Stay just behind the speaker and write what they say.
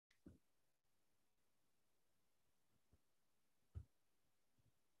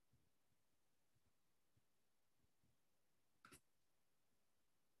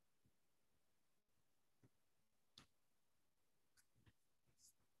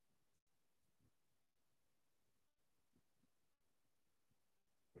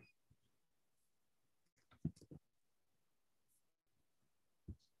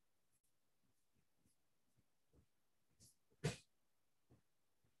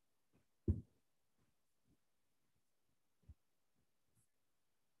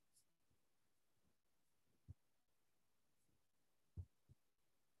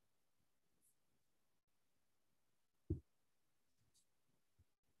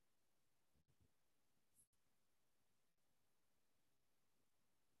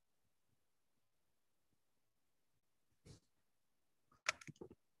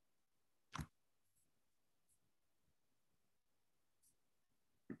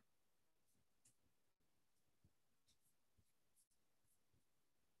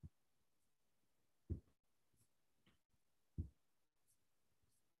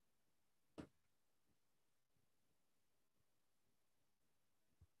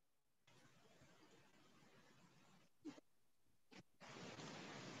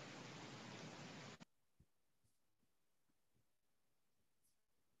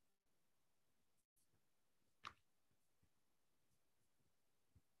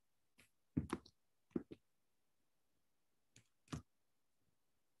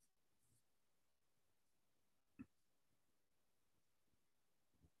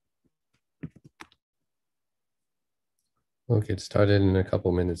We'll get started in a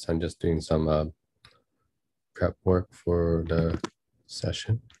couple minutes. I'm just doing some prep work for the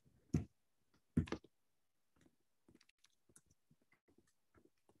session.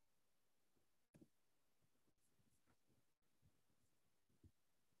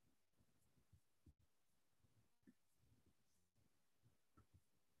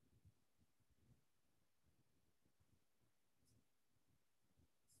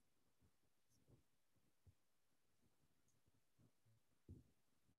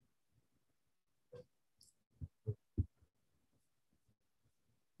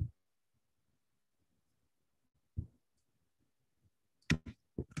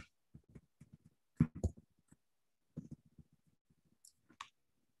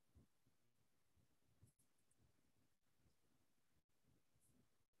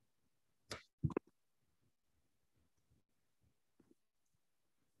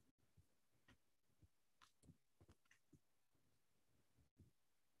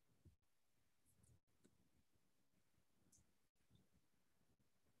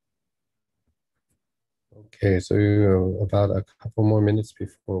 Okay, so about a couple more minutes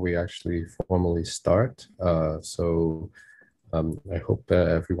before we actually formally start. I hope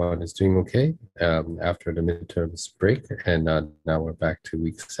everyone is doing okay after the midterms break. And now we're back to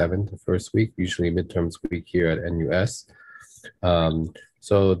week 7, the first week, usually midterms week here at NUS.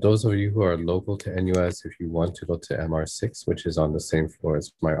 So those of you who are local to NUS, if you want to go to MR6, which is on the same floor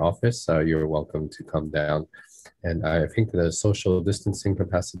as my office, you're welcome to come down. And I think the social distancing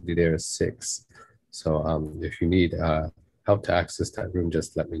capacity there is 6. So if you need help to access that room,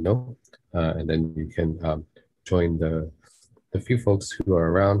 just let me know. And then you can join the few folks who are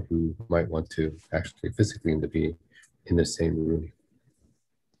around who might want to actually physically be in the same room.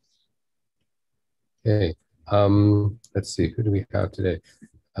 Okay, let's see, who do we have today?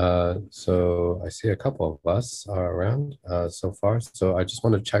 So I see a couple of us are around so far. So I just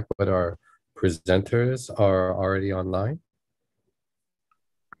want to check whether our presenters are already online.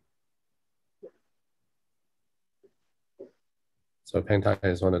 So Pengtai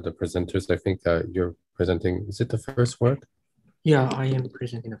is one of the presenters. I think you're presenting, is it the first work? Yeah, I am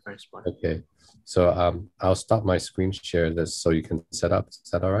presenting the first one. Okay, so I'll stop my screen share this so you can set up. Is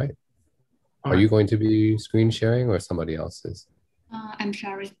that all right? Are you going to be screen sharing or somebody else is? I'm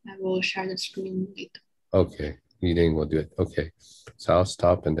sharing. I will share the screen later. Okay, Yiding will do it. Okay, so I'll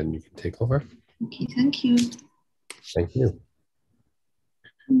stop and then you can take over. Okay, thank you. Thank you.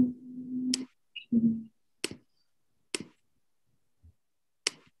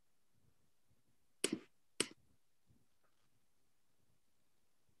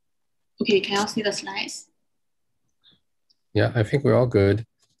 Okay, can you see the slides? Yeah, I think we're all good.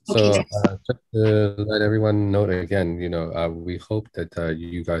 So okay. Just to let everyone know again, we hope that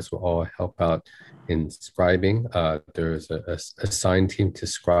you guys will all help out in scribing. There's a assigned team to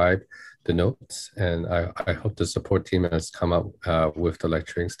scribe the notes, and I hope the support team has come up with the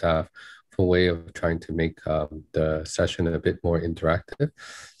lecturing staff for a way of trying to make the session a bit more interactive.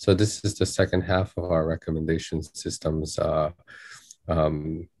 So this is the second half of our recommendation systems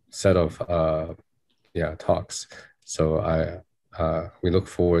set of talks. So we look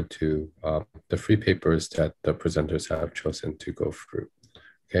forward to the free papers that the presenters have chosen to go through.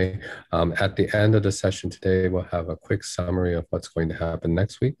 Okay. At the end of the session today, we'll have a quick summary of what's going to happen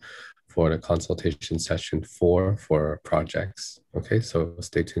next week for the consultation session 4 for projects. Okay, so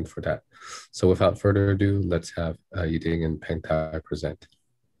stay tuned for that. So without further ado, let's have Yiding and Pengtai present.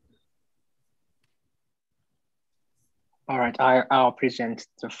 All right, I'll present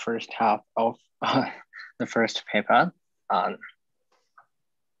the first half of the first paper.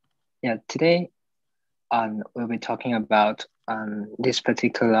 Today we'll be talking about this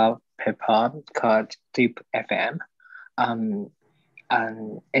particular paper called Deep FM.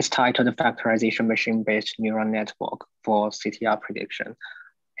 And it's titled the Factorization Machine-Based Neural Network for CTR Prediction.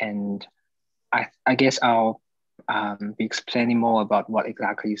 And I guess I'll be explaining more about what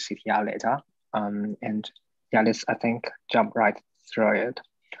exactly is CTR later. Let's, I think, jump right through it.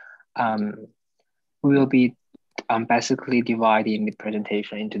 We will be basically dividing the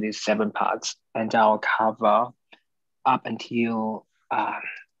presentation into these 7 parts, and I'll cover up until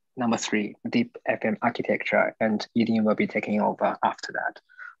number 3, Deep FM architecture, and Yiding will be taking over after that.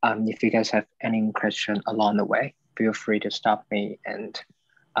 If you guys have any question along the way, feel free to stop me and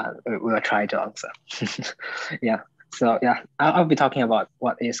we'll try to answer. I'll be talking about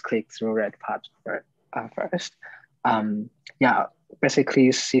what is click-through rate part first. Basically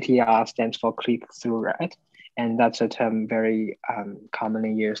CTR stands for click-through rate, and that's a term very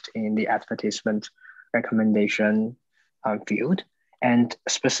commonly used in the advertisement recommendation field. And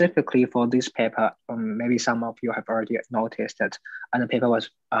specifically for this paper, maybe some of you have already noticed that the paper was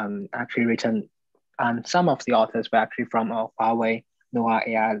actually written, and some of the authors were actually from a Huawei NOAA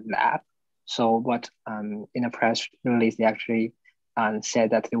AI lab. So what in a press release, they actually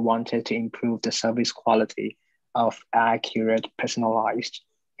said that they wanted to improve the service quality of accurate, personalized,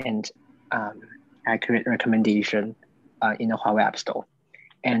 and accurate recommendation in the Huawei App Store.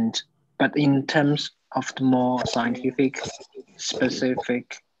 But in terms of the more scientific,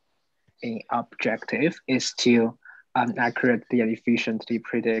 specific objective is to accurately and efficiently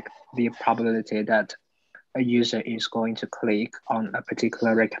predict the probability that a user is going to click on a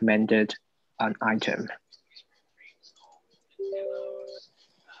particular recommended item.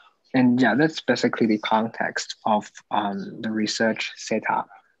 And yeah, that's basically the context of the research setup.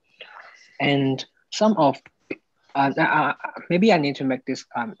 And some of, maybe I need to make this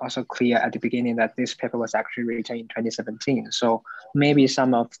also clear at the beginning that this paper was actually written in 2017. So maybe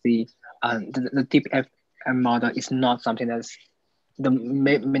some of the deep FM model is not something that's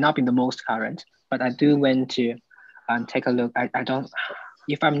may not be the most current, but I do want to take a look. I don't,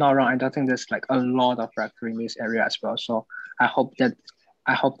 if I'm not wrong, I don't think there's like a lot of breakthrough in this area as well. So I hope that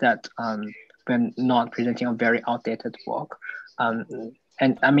we're not presenting a very outdated work.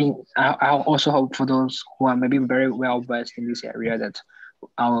 And I mean, I also hope for those who are maybe very well versed in this area that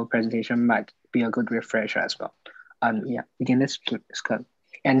our presentation might be a good refresher as well. Yeah, again, let's go.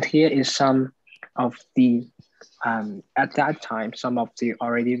 And here is some of the, at that time, some of the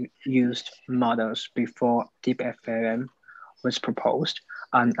already used models before DeepFM was proposed.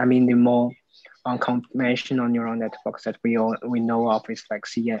 I mean, the more conventional neural networks that we know of is like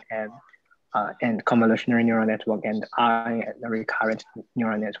CNN and convolutional neural network and the recurrent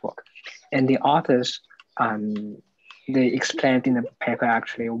neural network. And the authors, they explained in the paper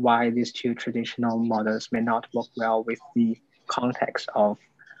actually why these two traditional models may not work well with the context of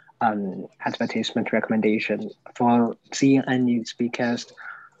advertisement recommendation. For CNN, it's because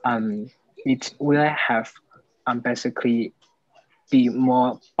it will have basically be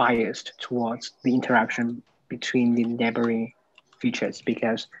more biased towards the interaction between the neighboring features,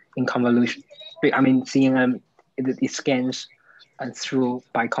 because in convolution, I mean, CNN, it scans through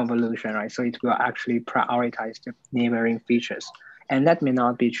by convolution, right? So it will actually prioritize the neighboring features. And that may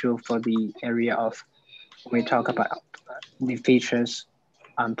not be true for the area of, we talk about the features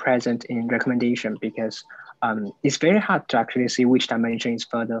present in recommendation, because it's very hard to actually see which dimension is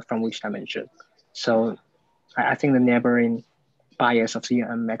further from which dimension. So I think the neighboring bias of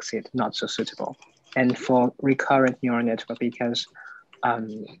CNN makes it not so suitable. And for recurrent neural network, because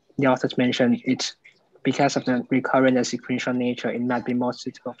the authors mentioned it, because of the recurrent and sequential nature, it might be more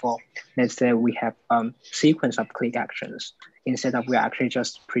suitable for, let's say we have sequence of click actions, instead of we're actually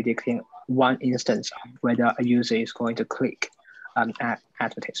just predicting one instance of whether a user is going to click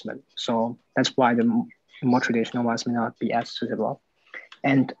advertisement. So that's why the more traditional ones may not be as suitable.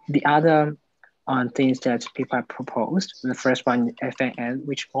 And the other things that people have proposed, the first one, FNN,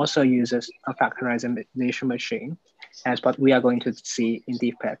 which also uses a factorization machine, as what we are going to see in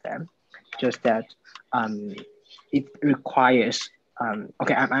DeepFM, just that it requires,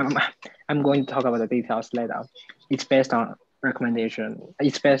 okay, I'm going to talk about the details later. It's based on recommendation,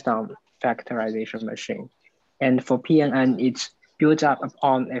 it's based on factorization machine. And for PNN, it's built up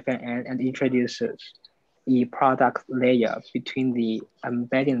upon FNN and introduces a product layer between the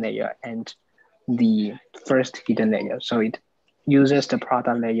embedding layer and the first hidden layer. So it uses the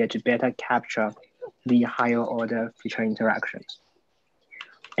product layer to better capture the higher order feature interactions.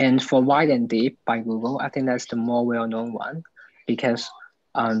 And for Wide and Deep by Google, I think that's the more well-known one, because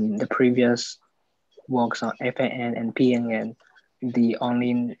the previous works on FNN and PNN, they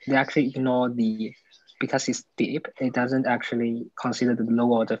actually ignore the, because it's deep, it doesn't actually consider the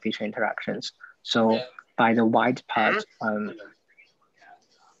low order feature interactions. So by the wide part, and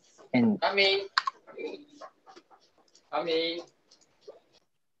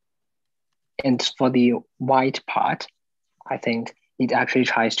for the white part, I think it actually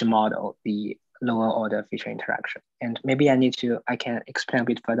tries to model the lower order feature interaction. And maybe I can explain a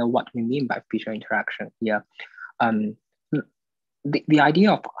bit further what we mean by feature interaction here. The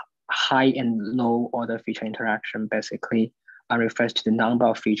idea of high and low order feature interaction basically refers to the number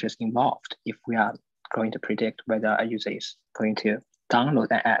of features involved if we are going to predict whether a user is going to download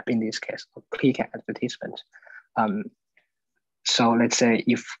an app, in this case, or click an advertisement. So let's say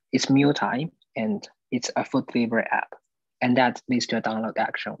if it's mealtime and it's a food delivery app, and that leads to a download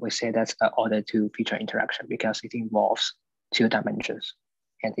action, we say that's an order to feature interaction because it involves 2 dimensions.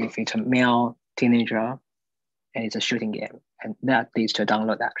 And if it's a male teenager and it's a shooting game, and that leads to a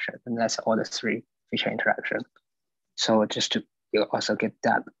download action, and that's order 3 feature interaction. So just to you'll also get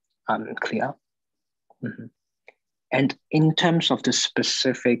that clear. And in terms of the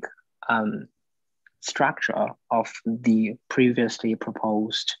specific structure of the previously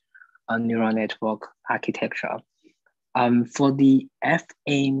proposed neural network architecture, for the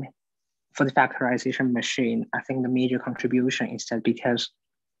FAIM, for the factorization machine, I think the major contribution is that because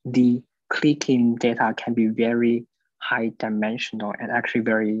the clicking data can be very high dimensional and actually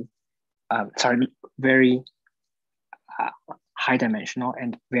very high dimensional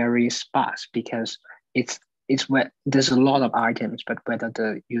and very sparse, because it's where there's a lot of items, but whether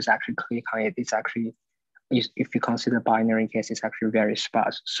the user actually click on it, it's actually, if you consider binary case, it's actually very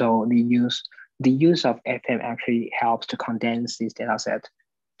sparse. So the use of FM actually helps to condense this data set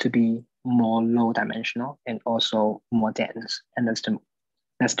to be more low dimensional and also more dense. And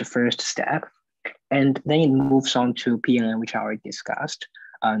that's the first step. And then it moves on to PNN, which I already discussed,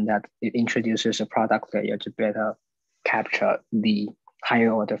 and that it introduces a product layer to better capture the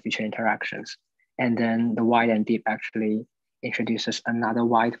higher order feature interactions. And then the wide and deep actually introduces another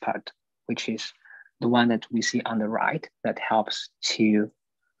wide part, which is the one that we see on the right, that helps to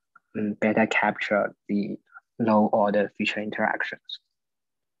better capture the low order feature interactions.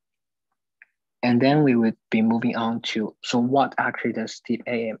 And then we would be moving on to, so what actually does deep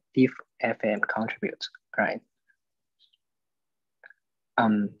FM contribute, right?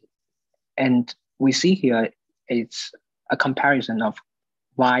 And we see here, it's a comparison of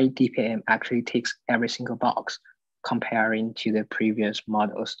why DPM actually ticks every single box comparing to the previous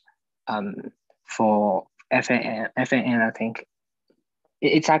models. For FNN, I think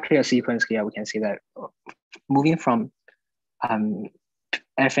it's actually a sequence here. We can see that moving from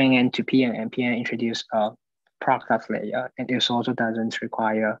FNN to PNN, PNN introduced a product layer, and it also doesn't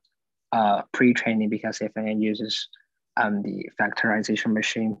require pre-training because FNN uses the factorization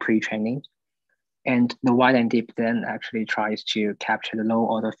machine pre-training. And the wide and deep then actually tries to capture the low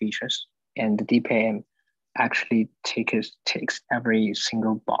order features, and the DPM actually takes every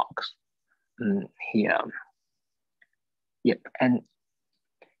single box here. Yep,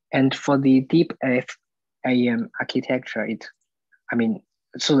 and for the deep AM architecture,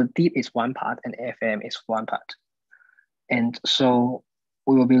 so the deep is one part and FM is one part. And so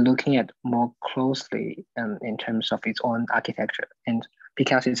we will be looking at more closely in terms of its own architecture. And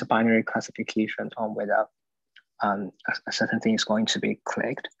because it's a binary classification on whether a certain thing is going to be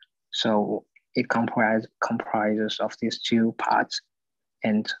clicked, so it comprises of these two parts,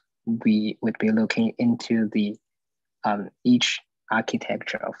 and we would be looking into the each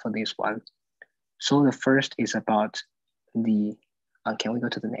architecture for this one. So the first is about the, can we go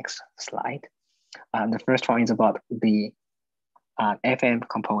to the next slide? The first one is about the FM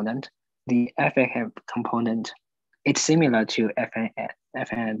component. The FM component, it's similar to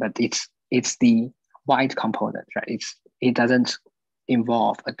FN, but it's the wide component, right? It doesn't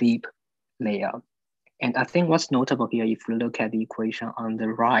involve a deep layer. And I think what's notable here, if we look at the equation on the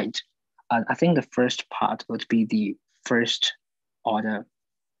right, I think the first part would be the first order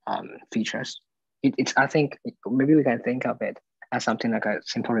features. I think maybe we can think of it as something like a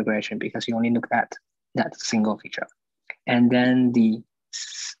simple regression, because you only look at that single feature. And then the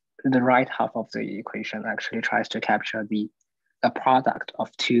right half of the equation actually tries to capture a product of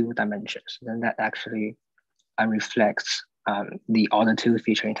two dimensions. Then that actually reflects the order two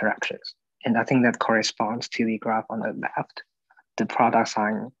feature interactions. And I think that corresponds to the graph on the left. The product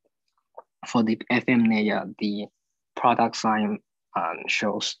sign for the FM layer, the product sign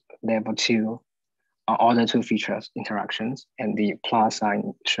shows level two order two features interactions, and the plus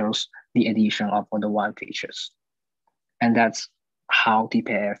sign shows the addition of order one features. And that's how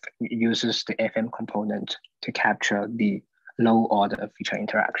DPF uses the FM component to capture the low order feature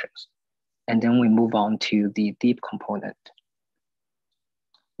interactions. And then we move on to the deep component,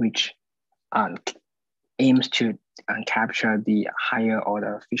 which aims to capture the higher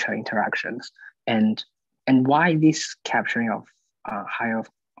order feature interactions. And why this capturing of higher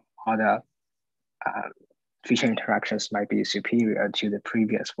order feature interactions might be superior to the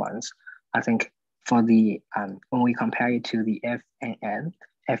previous ones. I think for the, when we compare it to the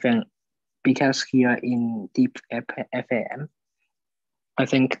FN, because here in deep FAM, I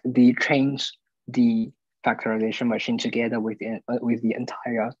think the trains the factorization machine together with the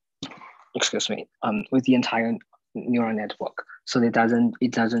entire, with the entire neural network. So it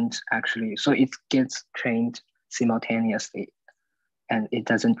doesn't actually, so it gets trained simultaneously, and it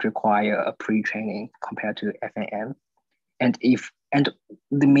doesn't require a pre-training compared to FAM. And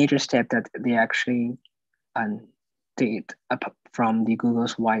the major step that they actually did from the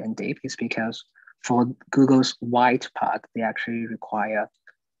Google's wide and deep is because for Google's wide part, they actually require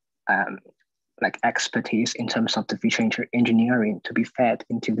like expertise in terms of the feature engineering to be fed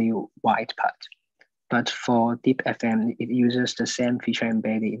into the wide part. But for deep FM, it uses the same feature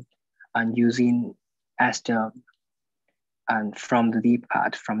embedding and using as the and from the deep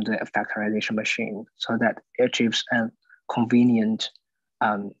part from the factorization machine, so that it achieves a convenient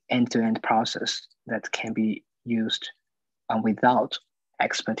end-to-end process that can be used without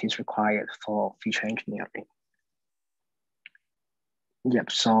expertise required for feature engineering.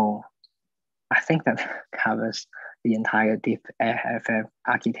 Yep, so I think that covers the entire deep FM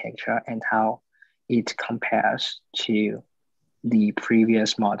architecture and how it compares to the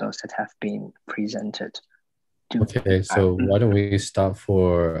previous models that have been presented. Okay, so why don't we stop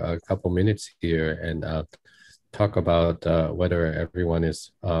for a couple minutes here and talk about whether everyone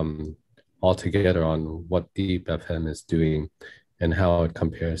is all together on what Deep FM is doing and how it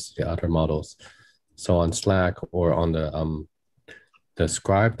compares to the other models. So on Slack or on the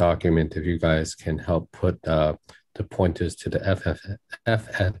Scribe document, if you guys can help put the pointers to the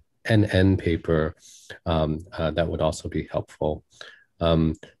FNN paper, that would also be helpful.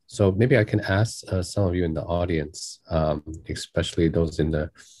 So maybe I can ask some of you in the audience, especially those in the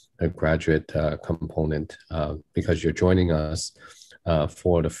graduate component, because you're joining us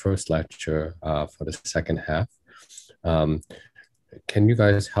for the first lecture for the second half. Can you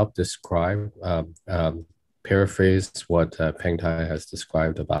guys help describe, paraphrase what Pengtai has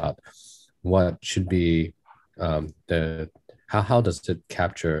described about what should be how does it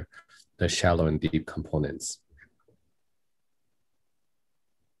capture the shallow and deep components?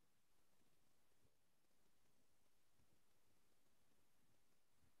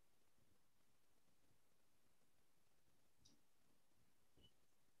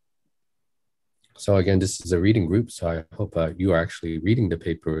 So again, this is a reading group, so I hope you are actually reading the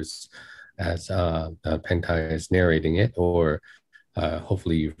papers as Pengtai is narrating it, or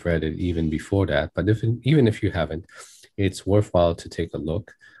hopefully you've read it even before that. But even if you haven't, it's worthwhile to take a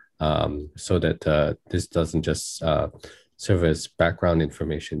look so that this doesn't just serve as background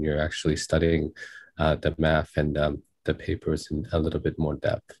information. You're actually studying the math and the papers in a little bit more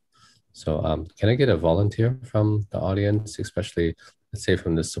depth. So can I get a volunteer from the audience, especially let's say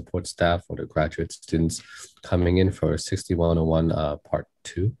from the support staff or the graduate students coming in for 6101 part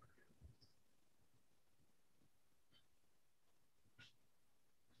 2?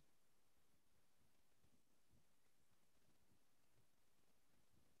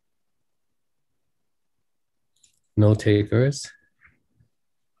 No takers?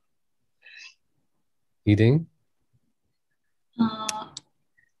 Yiding?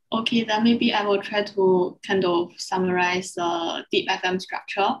 Okay, then maybe I will try to kind of summarize the deep FM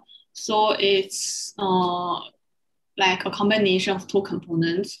structure. So it's like a combination of two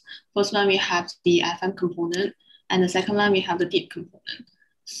components. First one, we have the FM component, and the second one, we have the deep component.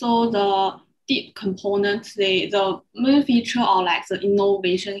 So the deep component, the main feature or like the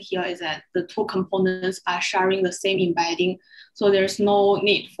innovation here is that the two components are sharing the same embedding. So there's no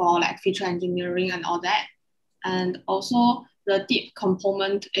need for like feature engineering and all that. And also the deep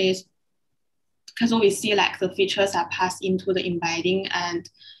component is because we see like the features are passed into the embedding and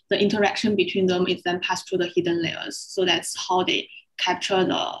the interaction between them is then passed through the hidden layers. So that's how they capture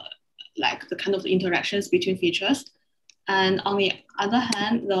the kind of interactions between features. And on the other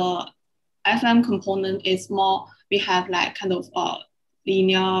hand, the FM component is more, we have like kind of a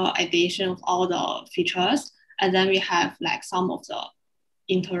linear addition of all the features. And then we have like some of the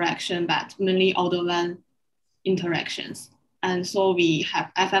interaction, but mainly order one interactions. And so we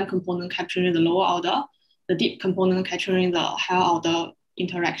have FM component capturing the lower order, the deep component capturing the higher order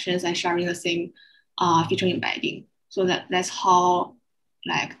interactions and sharing the same feature embedding. So that's how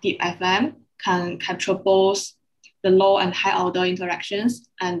like deep FM can capture both the low and high order interactions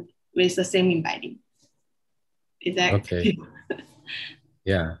and with the same embedding. Is that okay?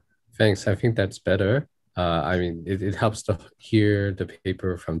 Yeah, thanks. I think that's better. I mean, it helps to hear the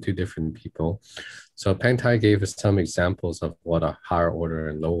paper from two different people. So Pengtai gave us some examples of what are higher order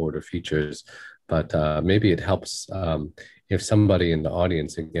and low order features, but maybe it helps if somebody in the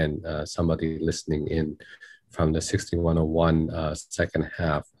audience, again, somebody listening in from the 6101 second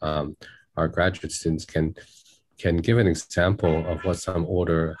half, our graduate students can give an example of what some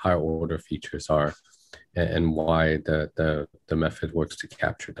higher order features are and why the method works to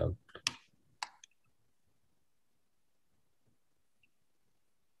capture them.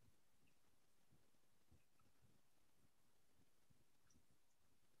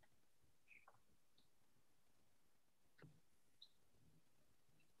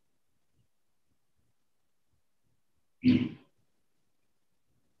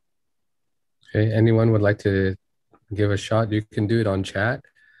 Okay, anyone would like to give a shot? You can do it on chat.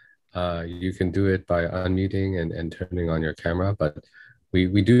 You can do it by unmuting and turning on your camera, but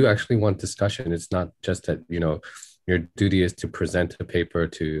we do actually want discussion. It's not just that, you know, your duty is to present a paper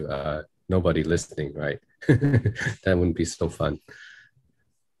to nobody listening, right? That wouldn't be so fun.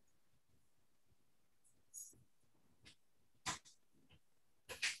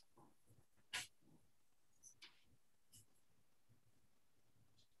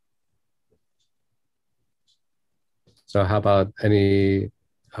 So how about any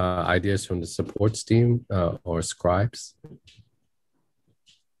ideas from the support team or Scribes?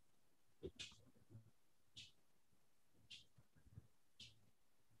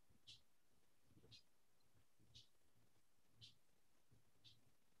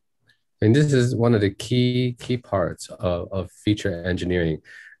 And this is one of the key parts of feature engineering,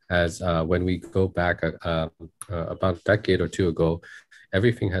 as when we go back about a decade or two ago,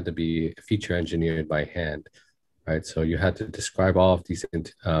 everything had to be feature engineered by hand, right? So you had to describe all of these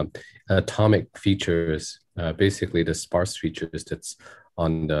atomic features, basically the sparse features that's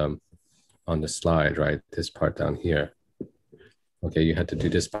on the slide, right? This part down here. Okay, you had to do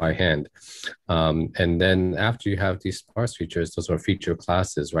this by hand. And then after you have these sparse features, those are feature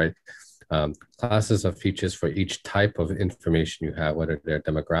classes, right? Classes of features for each type of information you have, whether they're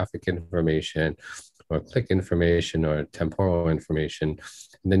demographic information or click information or temporal information.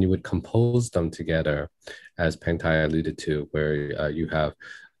 And then you would compose them together, as Pengtai alluded to, where you have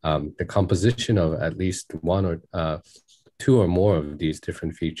the composition of at least one or two or more of these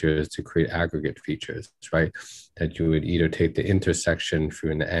different features to create aggregate features, right? That you would either take the intersection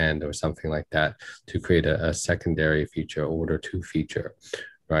through an and or something like that to create a secondary feature, order two feature,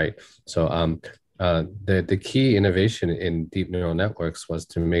 right? So the key innovation in deep neural networks was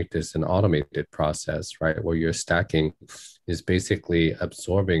to make this an automated process, right? Where your stacking is basically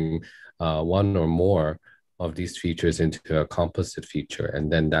absorbing one or more of these features into a composite feature,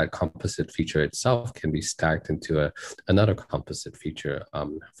 and then that composite feature itself can be stacked into another composite feature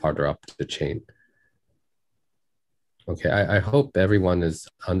farther up the chain. Okay, I hope everyone is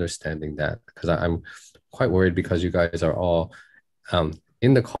understanding that, because I'm quite worried because you guys are all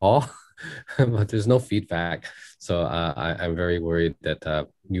in the call, but there's no feedback. So I'm very worried that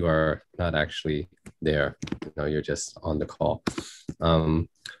you are not actually there. You know, you're just on the call.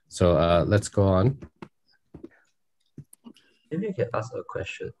 So let's go on. Maybe I can ask a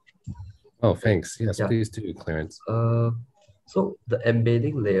question. Oh, thanks. Yes, yeah. Please do, Clarence. So the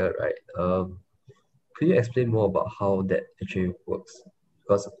embedding layer, right? Could you explain more about how that actually works?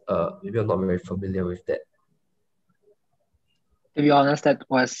 Because maybe I'm not very familiar with that. To be honest, that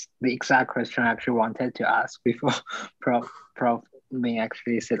was the exact question I actually wanted to ask before Prof Ming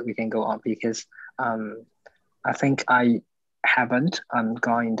actually said we can go on, because I think I haven't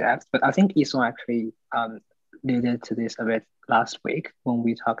gone in depth, but I think Xiong actually alluded to this a bit last week when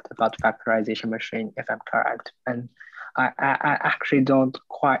we talked about factorization machine, if I'm correct. And I actually don't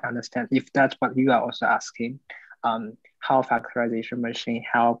quite understand if that's what you are also asking, how factorization machine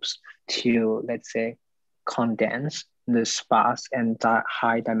helps to, let's say, condense the sparse and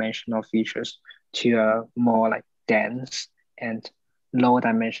high dimensional features to a more like dense and low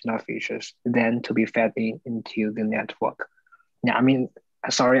dimensional features, then to be fed into the network. Yeah, I mean,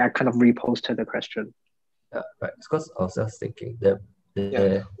 sorry, I kind of reposted the question. Yeah, right. Because I was just thinking that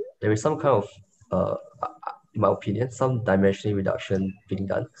there is some kind of, in my opinion, some dimensional reduction being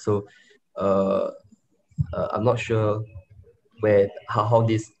done. So I'm not sure how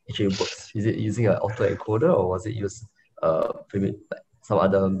this actually works. Is it using an autoencoder, or was it used maybe like some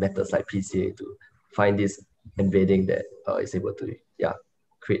other methods like PCA to find this embedding that is able to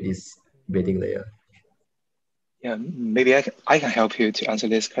create this embedding layer? Yeah, maybe I can help you to answer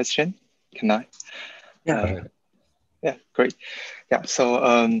this question. Can I? Yeah. Yeah, great. Yeah,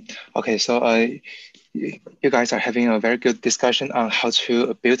 so okay, so you guys are having a very good discussion on how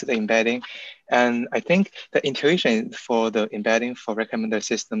to build the embedding, and I think the intuition for the embedding for recommender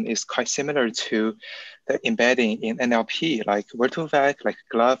system is quite similar to the embedding in NLP, like Virtual-Vec, like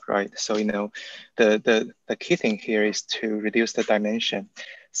Glove, right? So you know, the key thing here is to reduce the dimension.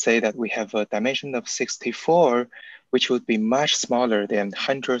 Say that we have a dimension of 64, which would be much smaller than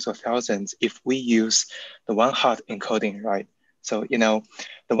hundreds of thousands if we use the one-hot encoding, right? So, you know,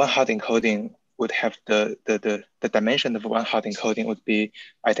 the one-hot encoding would have the dimension of one-hot encoding would be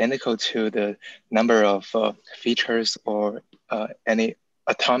identical to the number of features or any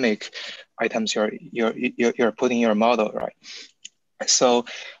atomic items you're putting in your model, right? So,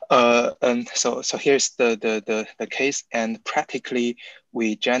 so here's the case, and practically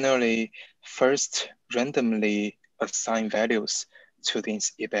we generally first randomly assign values to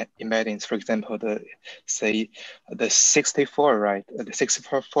these embeddings. For example, the 64, right? The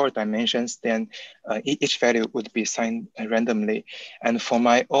 64 dimensions, then each value would be assigned randomly. And for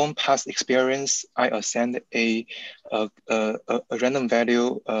my own past experience, I assigned a random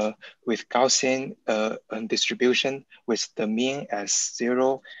value with Gaussian distribution with the mean as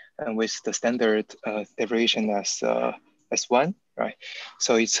 0 and with the standard deviation as 1, right?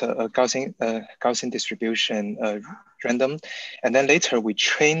 So it's a Gaussian distribution random. And then later we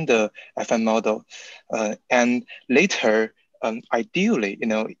train the FM model. And later, ideally,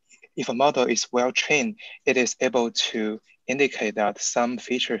 if a model is well trained, it is able to indicate that some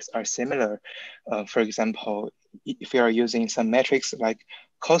features are similar. For example, if we are using some metrics like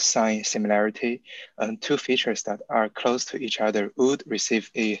cosine similarity, two features that are close to each other would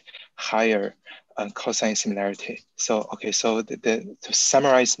receive a higher cosine similarity. So okay, so to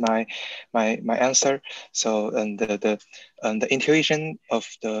summarize my answer, so the intuition of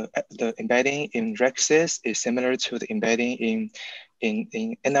the embedding in REXIS is similar to the embedding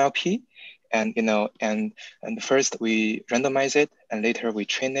in NLP. And and first we randomize it, and later we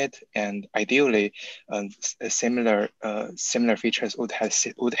train it, and ideally, similar features would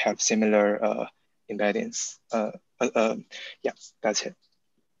have similar embeddings. Yeah, that's it.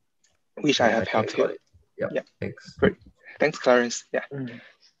 Wish I have helped you. Yeah, thanks. Great, thanks, Clarence. Yeah,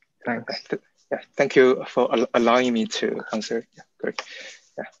 thanks. Yeah, thank you for allowing me to answer. Yeah, great.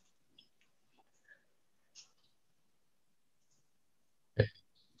 Yeah.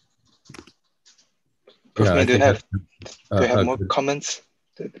 Proofman, do you have more comments?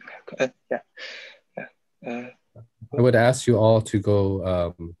 Yeah. I would ask you all to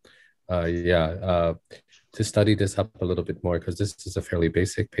go, to study this up a little bit more, because this is a fairly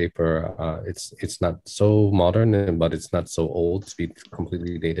basic paper. It's not so modern, but it's not so old to be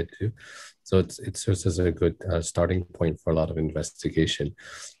completely dated too. So it serves as a good starting point for a lot of investigation.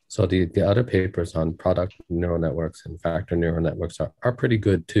 So the other papers on product neural networks and factor neural networks are pretty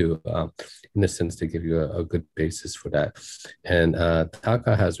good too, in the sense they give you a good basis for that. And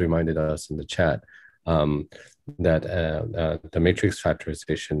Taka has reminded us in the chat that the matrix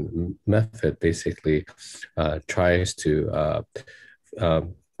factorization method basically tries to,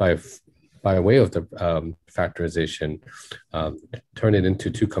 by way of the factorization, turn it into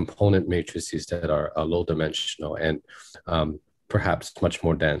two component matrices that are low dimensional and perhaps much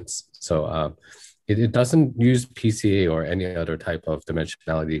more dense. So it doesn't use PCA or any other type of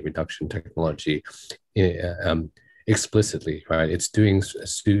dimensionality reduction technology explicitly, right? It's doing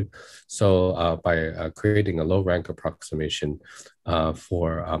so by creating a low rank approximation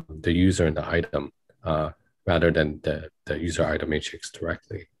for the user and the item rather than the user item matrix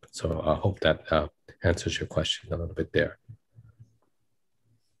directly. So I hope that answers your question a little bit there.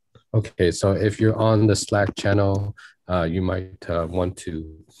 Okay, so if you're on the Slack channel, you might want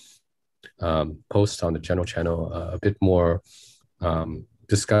to post on the general channel a bit more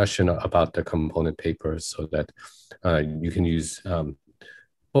discussion about the component papers, so that you can use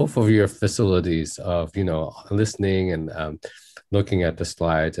both of your facilities of listening and looking at the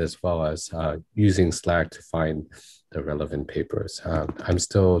slides, as well as using Slack to find the relevant papers. I'm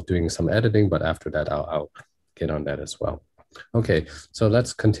still doing some editing, but after that I'll get on that as well. Okay, so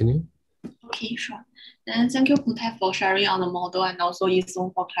let's continue. Okay, sure. Then thank you, Pengtai, for sharing on the model, and also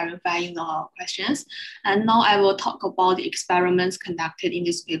Xiong for clarifying the questions. And now I will talk about the experiments conducted in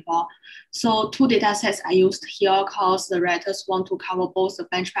this paper. So two data sets are used here because the writers want to cover both the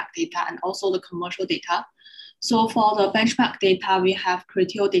benchmark data and also the commercial data. So for the benchmark data, we have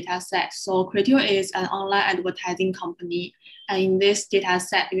Criteo data set. So Criteo is an online advertising company. And in this data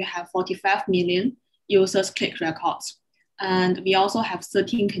set, we have 45 million users click records. And we also have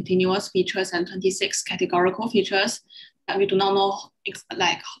 13 continuous features and 26 categorical features that we do not know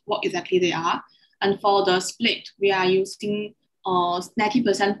what exactly they are. And for the split, we are using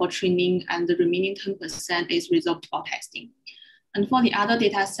 90% for training, and the remaining 10% is reserved for testing. And for the other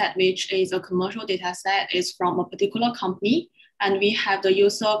data set, which is a commercial data set, is from a particular company. And we have the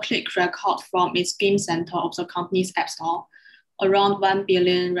user click record from its game center of the company's app store, around 1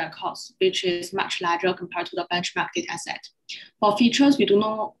 billion records, which is much larger compared to the benchmark data set. For features, we do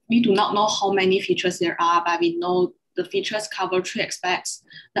not know how many features there are, but we know the features cover 3 aspects: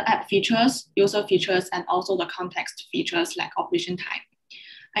 the app features, user features, and also the context features like operation type.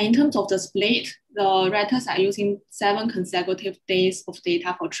 And in terms of the split, the writers are using 7 consecutive days of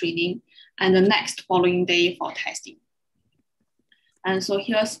data for training and the next following day for testing. And so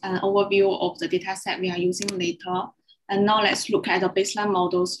here's an overview of the data set we are using later. And now let's look at the baseline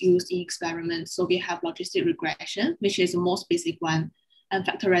models used in experiments. So we have logistic regression, which is the most basic one, and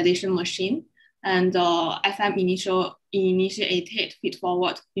factorization machine. and the FM initiated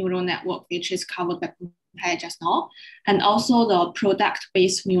feed-forward neural network, which is covered by Pengtai just now, and also the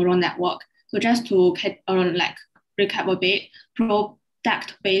product-based neural network. So just to recap a bit,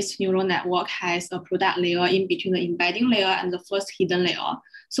 product-based neural network has a product layer in between the embedding layer and the first hidden layer.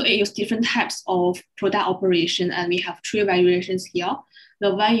 So it uses different types of product operation, and we have 3 variations here.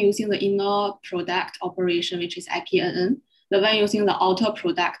 The one using the inner product operation, which is IPNN, the one using the outer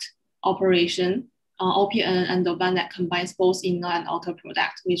product operation, OPN, and the one that combines both inner and outer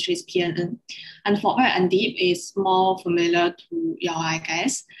product, which is PNN. And for wet and deep is more familiar to y'all, I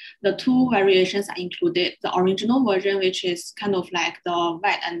guess. The 2 variations are included. The original version, which is kind of like the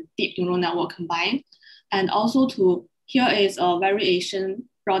wet and deep neural network combined. And also here is a variation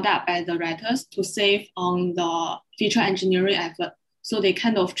brought up by the writers to save on the feature engineering effort. So they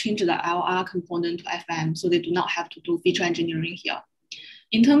kind of change the LR component to FM, so they do not have to do feature engineering here.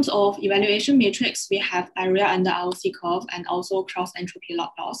 In terms of evaluation matrix, we have area under ROC curve and also cross entropy log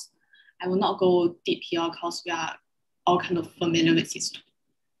loss. I will not go deep here because we are all kind of familiar with these 2.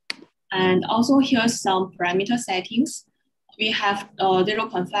 And also here's some parameter settings. We have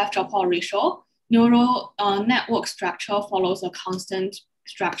 0.5 dropout ratio. Neural network structure follows a constant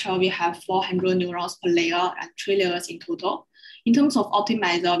structure. We have 400 neurons per layer and 3 layers in total. In terms of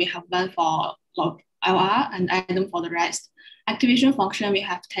optimizer, we have one for LR and item for the rest. Activation function, we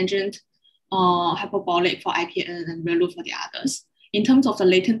have tangent, hyperbolic for IPN, and ReLU for the others. In terms of the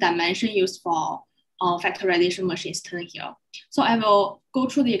latent dimension used for factorization machines turn here. So I will go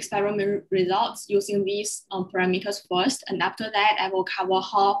through the experiment results using these parameters first, and after that, I will cover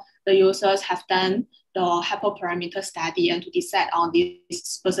how the users have done the hyperparameter study and to decide on this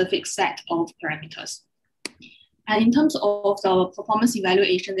specific set of parameters. And in terms of the performance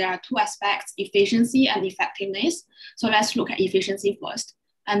evaluation, there are 2 aspects, efficiency and effectiveness. So let's look at efficiency first.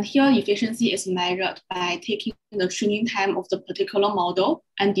 And here efficiency is measured by taking the training time of the particular model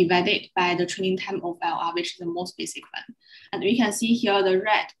and divided by the training time of LR, which is the most basic one. And we can see here the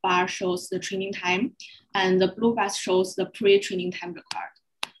red bar shows the training time and the blue bar shows the pre-training time required.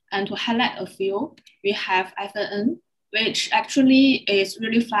 And to highlight a few, we have FNN, which actually is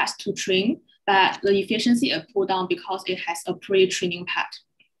really fast to train, but the efficiency is pulled down because it has a pre-training part.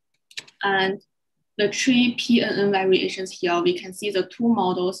 And the 3 PNN variations here, we can see the 2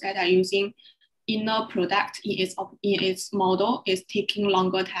 models that are using inner product in its model is taking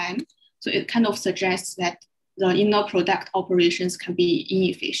longer time. So it kind of suggests that the inner product operations can be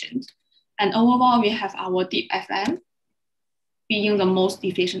inefficient. And overall, we have our deep FM being the most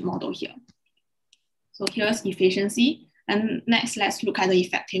efficient model here. So here's efficiency. And next, let's look at the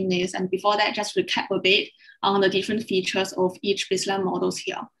effectiveness. And before that, just recap a bit on the different features of each baseline models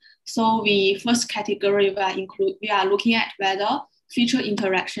here. So the first category we are looking at whether feature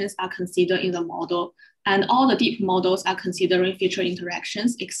interactions are considered in the model. And all the deep models are considering feature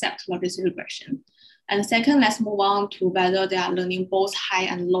interactions except logistic regression. And second, let's move on to whether they are learning both high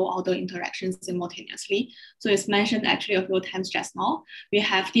and low order interactions simultaneously. So it's mentioned actually a few times just now. We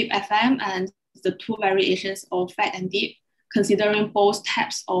have deep FM and the 2 variations of fat and deep, considering both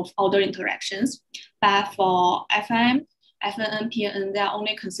types of order interactions. But for FM, FNN, PNN, they are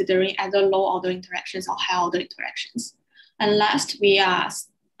only considering either low order interactions or high order interactions. And last, we are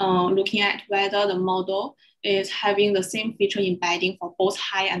looking at whether the model is having the same feature embedding for both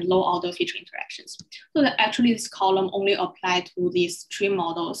high and low order feature interactions. So that actually this column only applies to these 3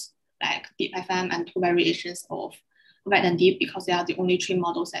 models, like deep FM and 2 variations of wet and deep, because they are the only 3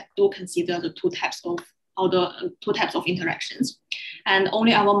 models that do consider the 2 types of interactions. And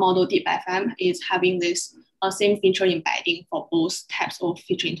only our model deep FM is having this same feature embedding for both types of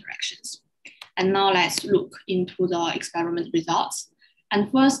feature interactions. And now let's look into the experiment results. And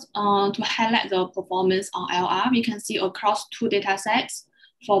first, to highlight the performance on LR, we can see across 2 data sets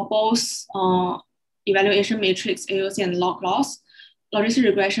for both evaluation matrix AUC and log loss. Logistic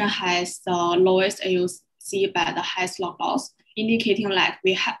regression has the lowest AUC but the highest log loss, indicating like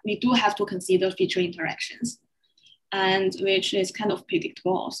we do have to consider feature interactions, and which is kind of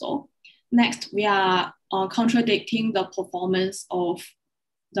predictable also. Next, we are contradicting the performance of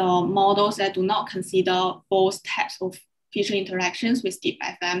the models that do not consider both types of feature interactions with deep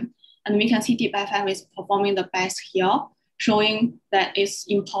FM. And we can see deep FM is performing the best here, showing that it's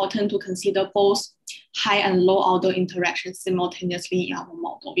important to consider both high and low order interactions simultaneously in our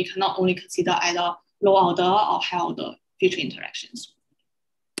model. We cannot only consider either low order or high order feature interactions.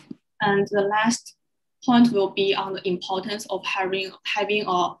 And the last point will be on the importance of having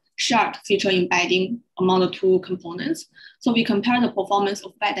a shared feature embedding among the 2 components. So we compare the performance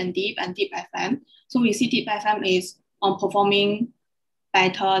of wet and deep FM. So we see deep FM is performing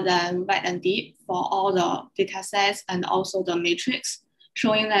better than wide and deep for all the data sets and also the matrix,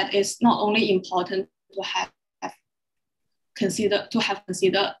 showing that it's not only important to have considered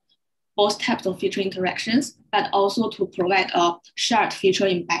both types of feature interactions, but also to provide a shared feature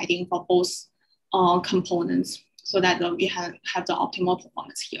embedding for both components so that we have the optimal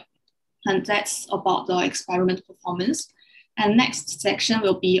performance here. And that's about the experiment performance. And next section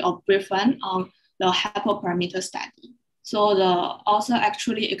will be a brief one on the hyperparameter study. So the author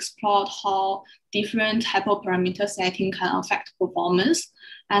actually explored how different hyperparameter setting can affect performance.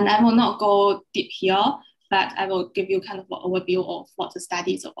 And I will not go deep here, but I will give you kind of an overview of what the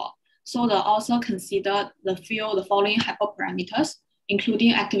study is about. So the author considered the following hyperparameters,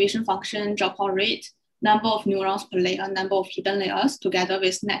 including activation function, dropout rate, number of neurons per layer, number of hidden layers, together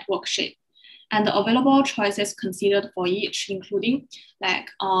with network shape. And the available choices considered for each, including like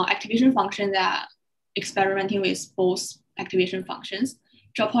activation function, that experimenting with both activation functions.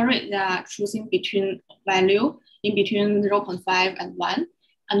 Dropout rate, they are choosing between value in between 0.5 and 1.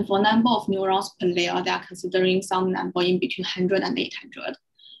 And for number of neurons per layer, they are considering some number in between 100 and 800.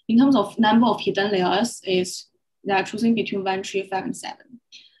 In terms of number of hidden layers, they are choosing between 1, 3, 5, and 7.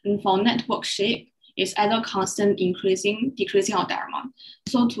 And for network shape, it's either constant, increasing, decreasing, or diamond.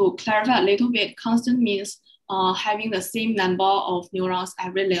 So to clarify a little bit, constant means having the same number of neurons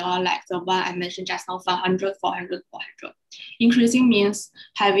every layer, like the one I mentioned just now, 500, 400, 400. Increasing means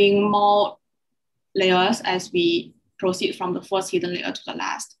having more layers as we proceed from the first hidden layer to the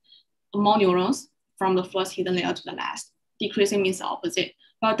last. More neurons from the first hidden layer to the last. Decreasing means the opposite.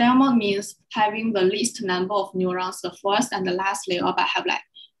 But diamond means having the least number of neurons, the first and the last layer, but have like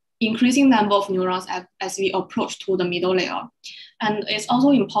increasing number of neurons as we approach to the middle layer. And it's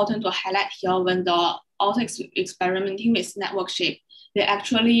also important to highlight here when the author experimenting with network shape, they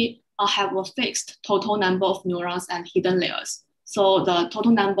actually have a fixed total number of neurons and hidden layers. So the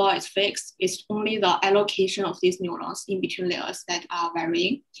total number is fixed. It's only the allocation of these neurons in between layers that are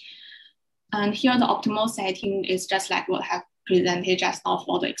varying. And here the optimal setting is just like what I have presented just now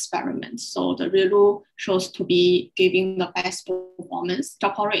for the experiment. So the real rule shows to be giving the best performance.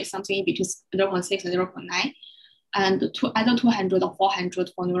 Dropout rate is something in between 0.6 and 0.9, and either 200 or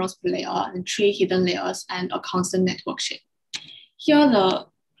 400 for neurons per layer, and 3 hidden layers, and a constant network shape. Here the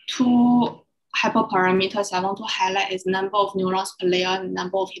two hyperparameters I want to highlight is number of neurons per layer and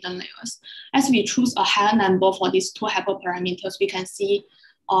number of hidden layers. As we choose a higher number for these two hyperparameters, we can see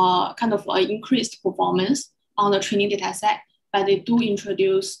kind of an increased performance on the training data set, but they do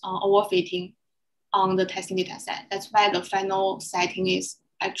introduce overfitting on the testing data set. That's why the final setting is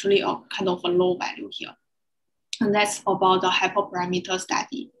actually a kind of a low value here. And that's about the hyperparameter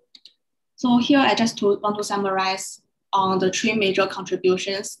study. So here I just want to summarize on the 3 major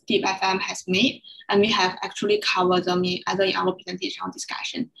contributions DeepFM has made, and we have actually covered them either in our presentation or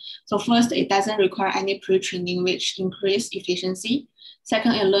discussion. So first, it doesn't require any pre-training, which increase efficiency.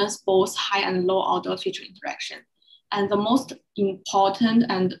 Second, it learns both high and low order feature interaction. And the most important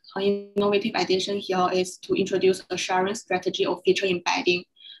and innovative addition here is to introduce a sharing strategy of feature embedding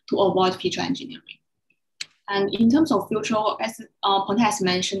to avoid feature engineering. And in terms of future, as Pengtai has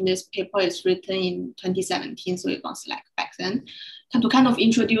mentioned, this paper is written in 2017, so it was like back then, to kind of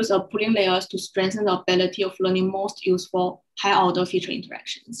introduce a pooling layers to strengthen the ability of learning most useful high-order feature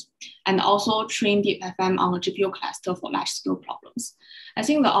interactions, and also train DeepFM on a GPU cluster for large-scale problems. I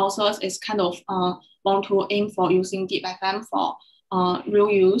think the authors is kind of want to aim for using DeepFM for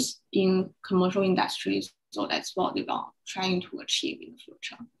real use in commercial industries. So that's what they are trying to achieve in the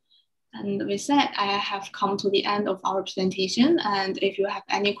future. And with that, I have come to the end of our presentation. And if you have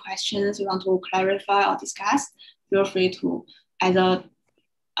any questions you want to clarify or discuss, feel free to either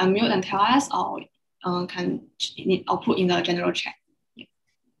unmute and tell us, or put in the general chat. Yeah.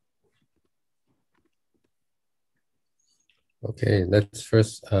 Okay, let's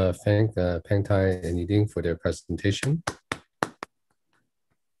first thank Pengtai and Yiding for their presentation.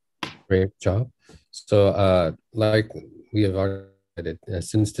 Great job. So like we have already said,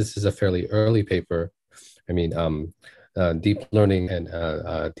 since this is a fairly early paper, I mean, deep learning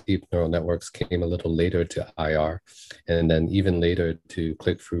and deep neural networks came a little later to IR, and then even later to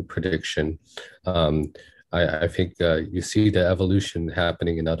click-through prediction. I think you see the evolution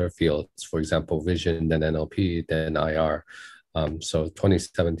happening in other fields, for example, vision, then NLP, then IR. So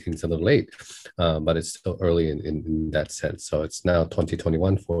 2017 is a little late, but it's still early in that sense. So it's now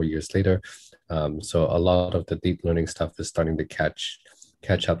 2021, 4 years later. So a lot of the deep learning stuff is starting to catch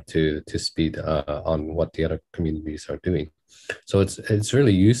up to speed on what the other communities are doing. So it's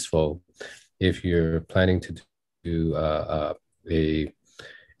really useful if you're planning to do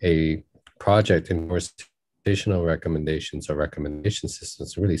a project in course additional recommendations or recommendation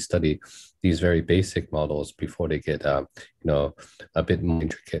systems to really study these very basic models before they get, you know, a bit more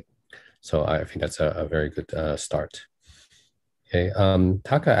intricate. So I think that's a very good start. Okay,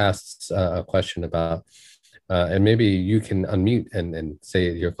 Taka asks a question about, and maybe you can unmute and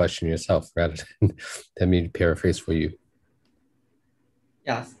say your question yourself rather than me paraphrase for you.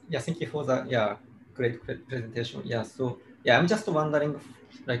 Yeah, thank you for the great presentation. Yeah, so I'm just wondering,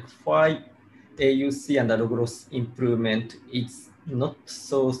 like, why AUC and the log loss improvement is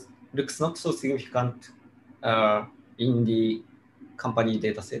looks not so significant in the company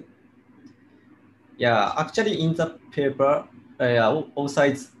dataset. Yeah, actually in the paper, all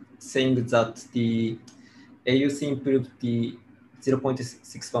sides saying that the AUC improved the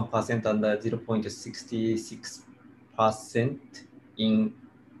 0.61% and the 0.66% in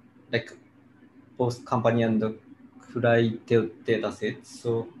like both company and the data sets.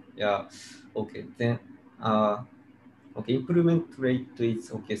 So yeah, okay, then okay, improvement rate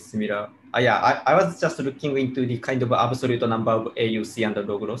is okay, similar. I was just looking into the kind of absolute number of AUC and the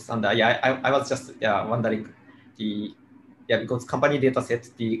log loss, and I was just wondering because company data set,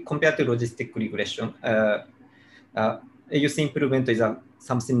 compared to logistic regression, AUC improvement is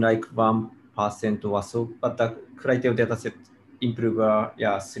something like 1% or so, but the criteria data set improve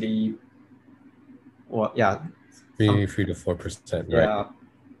 3 or 3 to 4%, right?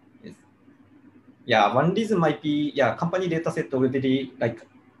 Yeah, one reason might be company data set already like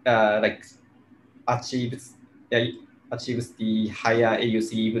achieves the higher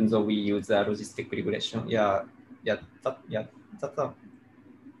AUC even though we use logistic regression. That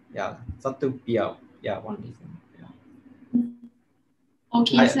would be one reason.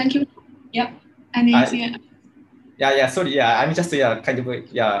 Okay, thank you. Yep. Anything? Sorry. I'm just kind of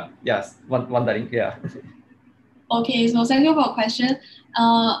wondering. Okay, so thank you for your question.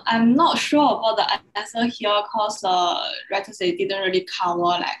 I'm not sure about the answer here because writers didn't really cover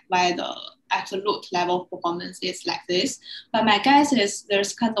like why the absolute level of performance is like this. But my guess is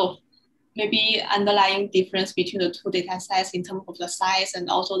there's kind of maybe underlying difference between the two data sets in terms of the size and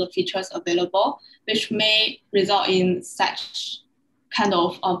also the features available, which may result in such kind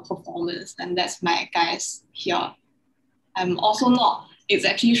of performance. And that's my guess here. I'm also not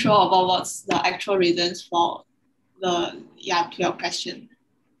exactly sure about what's the actual reasons for to your question.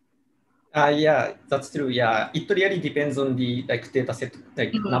 That's true. It really depends on the data set,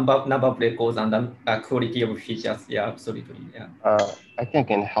 number of records and quality of features. Absolutely. I think I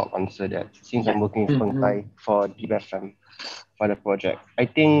can help answer that since I'm working with Pengtai for DBFM for the project. I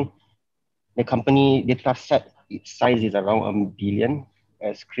think the company data set its size is around 1 billion,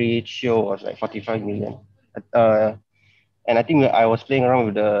 as Xiong was like 45 million. And I think I was playing around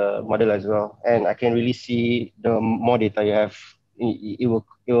with the model as well, and I can really see the more data you have, it will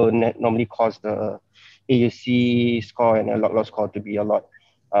normally cause the AUC score and a log loss score to be a lot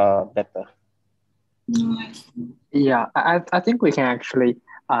better. Yeah, I think we can actually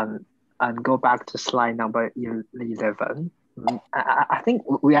go back to slide number 11. I think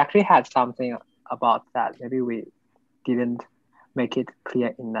we actually had something about that. Maybe we didn't make it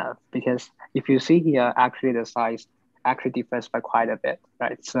clear enough, because if you see here, actually the size actually differs by quite a bit,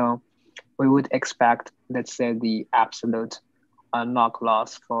 right? So we would expect, let's say, the absolute log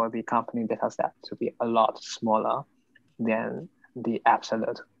loss for the company data set to be a lot smaller than the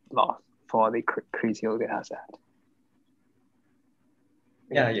absolute loss for the critical data set.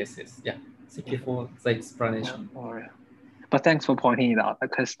 Yes. Thank you for the explanation. But thanks for pointing it out,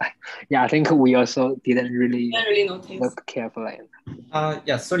 because I think we also didn't really notice. Look carefully.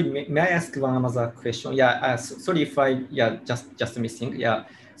 Sorry, may I ask one other question? Sorry if I just missing.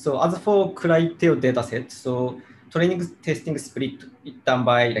 So as for criteria data set, so training testing split done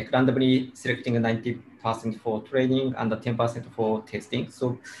by like randomly selecting 90% for training and 10% for testing.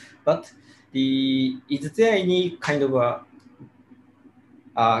 So, but is there any kind of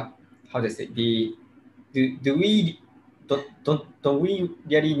how to say don't we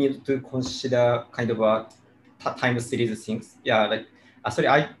really need to consider kind of a time series things? Sorry,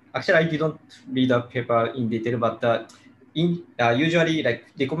 I didn't read the paper in detail, but usually like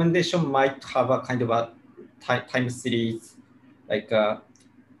recommendation might have a kind of a time series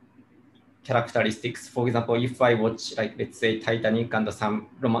characteristics. For example, if I watch let's say Titanic and some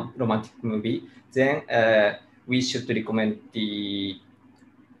romantic movie, then we should recommend the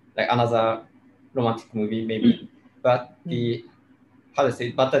another romantic movie maybe. But how to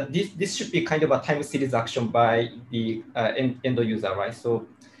say? But this should be kind of a time series action by the end user, right? So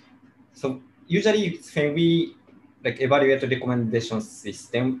usually when we evaluate the recommendation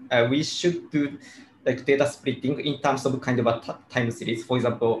system, we should do like data splitting in terms of kind of a time series. For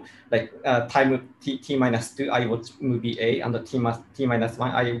example, like time t minus 2, I watch movie A, and t minus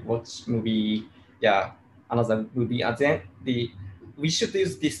 1, I watch movie, another movie. And then we should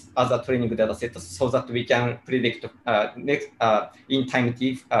use this as a training data set so that we can predict next in time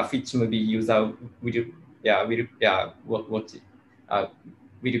t which movie user will watch it,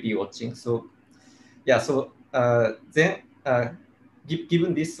 will be watching. So then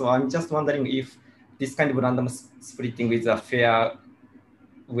given this, so I'm just wondering if this kind of random splitting is a fair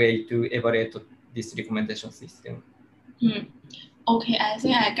way to evaluate this recommendation system. Okay, I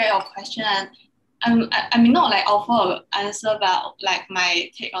think I get your question, and I may not like offer an answer, but like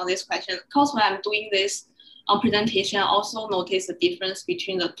my take on this question. Because when I'm doing this presentation, I also notice the difference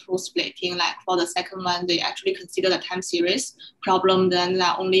between the two splitting. Like for the second one, they actually consider the time series problem, then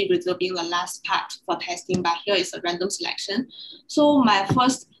they're only reserving the last part for testing, but here is a random selection. So my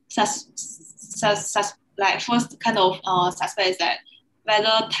first first kind of suspect is that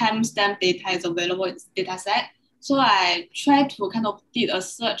whether timestamp data is available in this data set. So I tried to kind of did a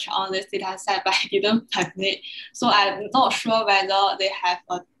search on this data set, but I didn't find it. So I'm not sure whether they have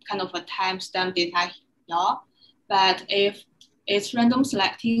a kind of a timestamp data here. But if it's random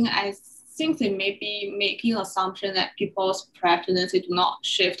selecting, I think they may be making assumption that people's preferences do not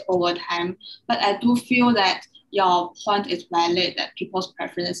shift over time. But I do feel that your point is valid, that people's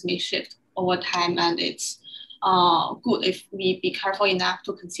preferences may shift over time, and it's good if we be careful enough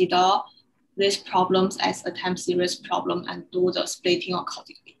to consider these problems as a time series problem and do the splitting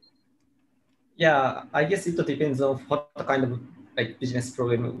accordingly. Yeah, I guess it depends on what kind of like business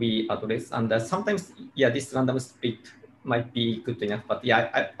problem we address, and sometimes this random split might be good enough, but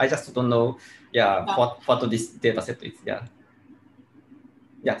I just don't know what this data set is.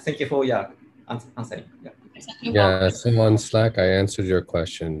 Thank you for answering. So on Slack, I answered your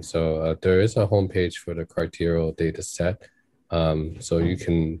question. So there is a homepage for the Cartero data set. So you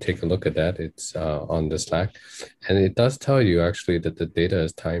can take a look at that. It's on the Slack, and it does tell you actually that the data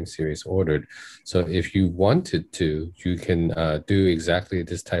is time series ordered. So if you wanted to, you can do exactly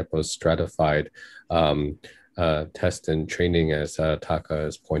this type of stratified test and training, as Taka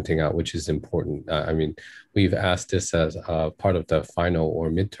is pointing out, which is important. I mean, we've asked this as part of the final or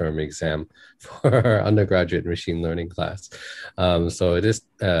midterm exam for our undergraduate machine learning class. So it is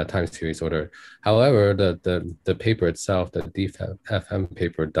time series order. However, the paper itself, the DFM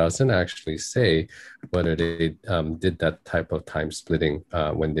paper, doesn't actually say whether they did that type of time splitting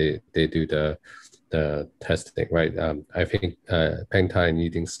when they do the testing, right? I think Pengtai and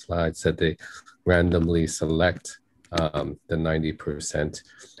Yiding slide said they randomly select the 90%.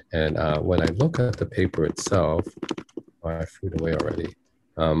 And when I look at the paper itself, I threw it away already.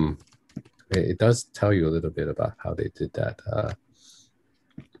 It does tell you a little bit about how they did that.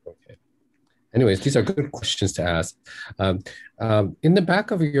 Okay. Anyways, these are good questions to ask. In the back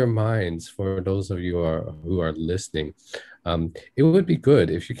of your minds, for those of you who are listening, it would be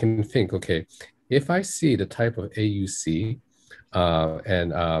good if you can think, okay, if I see the type of AUC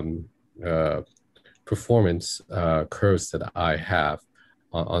and performance curves that I have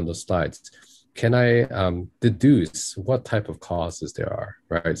on the slides, can I deduce what type of causes there are,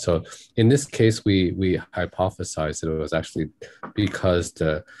 right? So in this case, we hypothesized that it was actually because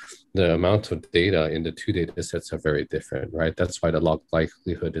the amount of data in the two data sets are very different, right? That's why the log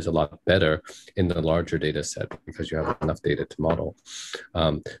likelihood is a lot better in the larger data set, because you have enough data to model.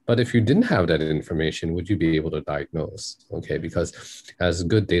 But if you didn't have that information, would you be able to diagnose? Okay, because as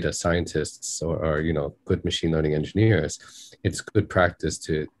good data scientists or good machine learning engineers, it's good practice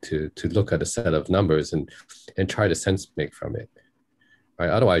to look at a set of numbers and try to sense make from it. Right?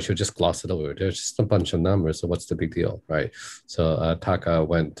 Otherwise, you'll just gloss it over. There's just a bunch of numbers, so what's the big deal, right? So Taka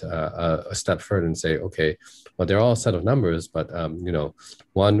went a step further and say, okay, well, they're all a set of numbers, but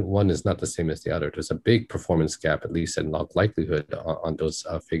one is not the same as the other. There's a big performance gap, at least in log likelihood, on those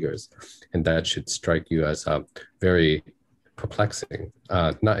figures, and that should strike you as very perplexing,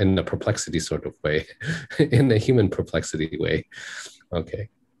 not in the perplexity sort of way, in the human perplexity way. Okay.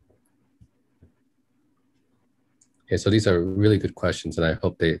 Okay, so these are really good questions, and I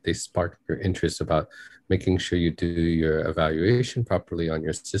hope they spark your interest about making sure you do your evaluation properly on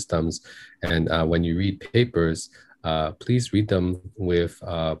your systems. And when you read papers, please read them with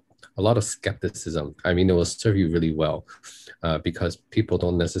a lot of skepticism. I mean, it will serve you really well because people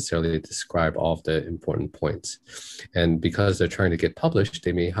don't necessarily describe all of the important points. And because they're trying to get published,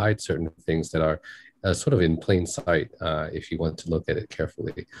 they may hide certain things that are sort of in plain sight if you want to look at it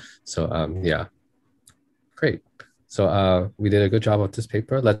carefully. So yeah, great. So we did a good job of this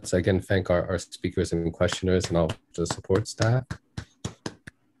paper. Let's again thank our speakers and questioners and all the support staff.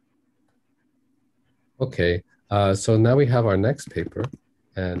 Okay, so now we have our next paper,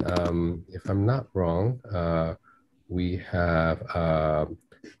 and if I'm not wrong, we have,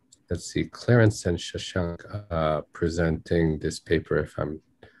 let's see, Clarence and Sashank presenting this paper, if I'm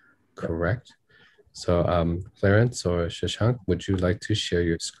correct. So Clarence or Sashank, would you like to share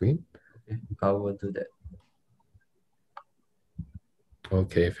your screen? Okay, I will do that.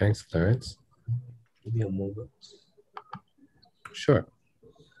 Okay, thanks, Clarence. Give me a moment. Sure.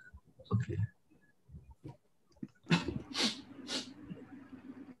 Okay.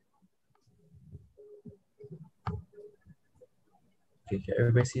 Okay, can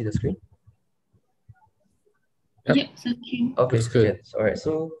everybody see the screen? Yep. Yep, thank you. Okay, Looks good. All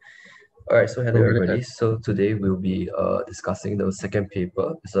right, so hello Go right everybody. ahead. So today we'll be discussing the second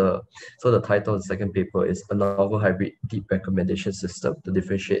paper. So the title of the second paper is A Novel Hybrid Deep Recommendation System to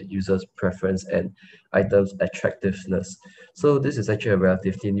Differentiate Users' Preference and Items' Attractiveness. So this is actually a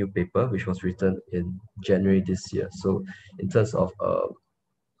relatively new paper which was written in January this year. So in terms of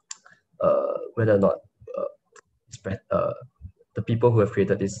whether or not the people who have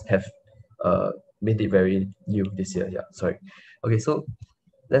created this have made it very new this year. Yeah, sorry. Okay, so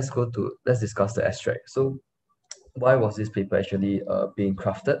let's discuss the abstract. So why was this paper actually being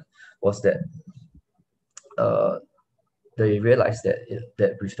crafted was that they realized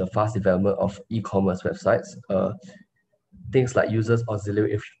that with the fast development of e-commerce websites, things like users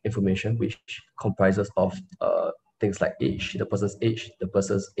auxiliary information, which comprises of things like age, the person's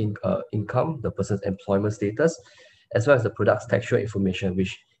income, the person's employment status, as well as the product's textual information,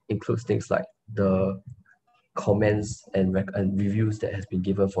 which includes things like the comments and reviews that has been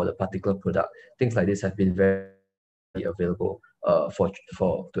given for the particular product. Things like this have been very available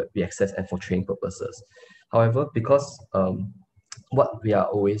to be accessed and for training purposes. However, because what we are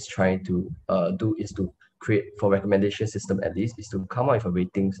always trying to do is to create, for recommendation system at least, is to come up with a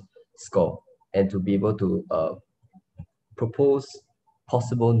ratings score and to be able to propose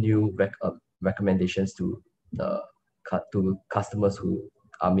possible new recommendations to customers who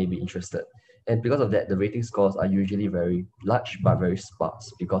are maybe interested. And because of that, the rating scores are usually very large but very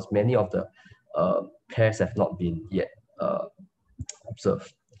sparse because many of the pairs have not been yet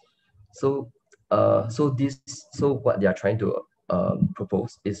observed. So what they are trying to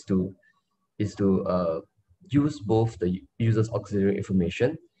propose is to use both the user's auxiliary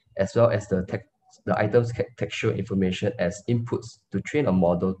information as well as the item's textual information as inputs to train a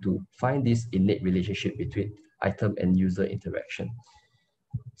model to find this innate relationship between item and user interaction.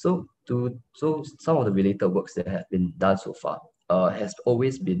 So some of the related works that have been done so far has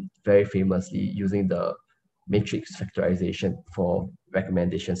always been very famously using the matrix factorization for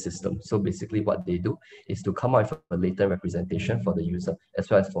recommendation system. So basically what they do is to come up with a latent representation for the user as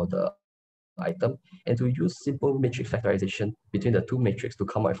well as for the item, and to use simple matrix factorization between the two matrix to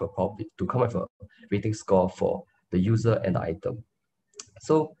come up with a rating score for the user and the item.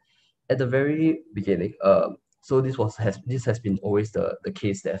 So at the very beginning, so this has been always the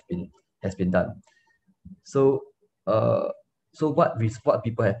case that has been done. So what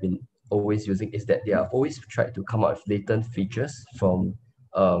people have been always using is that they are always tried to come up with latent features from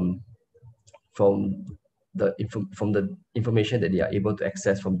the information that they are able to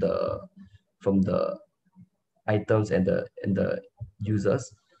access from the items and the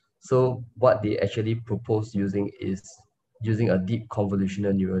users. So what they actually propose using is using a deep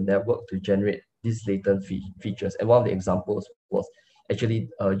convolutional neural network to generate these latent features. And one of the examples was actually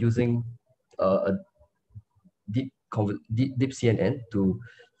using a deep CNN to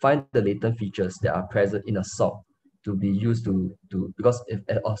find the latent features that are present in a song to be used to because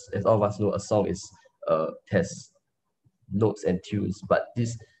as all of us know, a song is has notes and tunes, but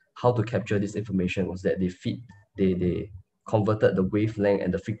this how to capture this information was that they converted the wavelength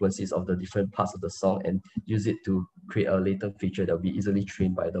and the frequencies of the different parts of the song and use it to create a latent feature that will be easily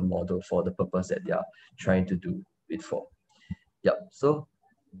trained by the model for the purpose that they are trying to do it for. Yep. So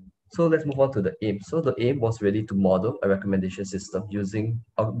let's move on to the aim. So the aim was really to model a recommendation system using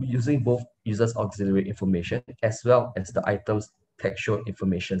both users' auxiliary information as well as the items textual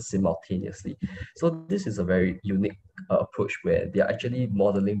information simultaneously. So this is a very unique approach where they are actually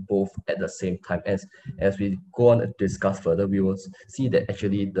modeling both at the same time. As we go on and discuss further, we will see that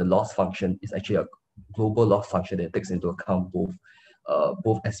actually the loss function is actually a global loss function that takes into account both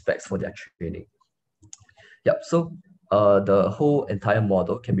aspects for their training. Yep. So the whole entire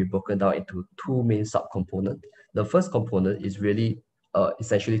model can be broken down into two main subcomponents. The first component is really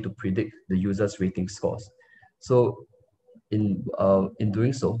essentially to predict the user's rating scores. So in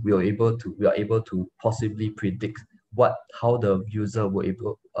doing so, we are able to possibly predict how the user will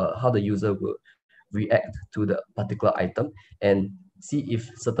react to the particular item, and see if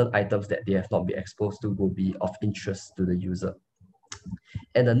certain items that they have not been exposed to will be of interest to the user.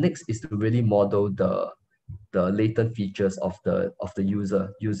 And the next is to really model the latent features of the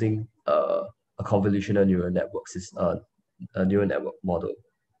user using a convolutional neural network a neural network model.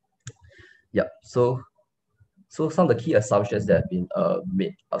 Yeah, so some of the key assumptions that have been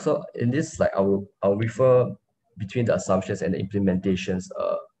made. So in this slide, I'll refer between the assumptions and the implementations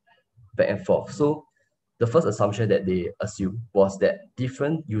back and forth. So the first assumption that they assumed was that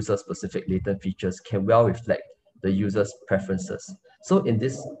different user-specific latent features can well reflect the user's preferences. So in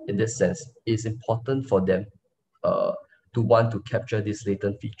this sense, it's important for them to want to capture this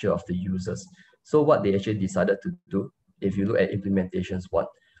latent feature of the users. So what they actually decided to do, if you look at implementations one,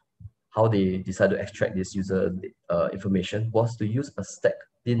 how they decided to extract this user information was to use a stack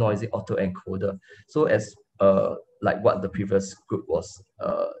denoising autoencoder. So as like what the previous group was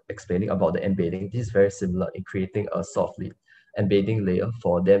explaining about the embedding, this is very similar in creating a softly embedding layer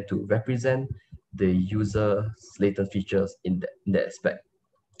for them to represent the user's latent features in that aspect,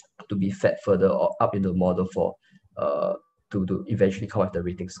 to be fed further or up in the model for to eventually come up with the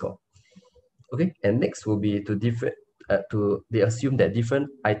rating score. Okay, and next will be they assume that different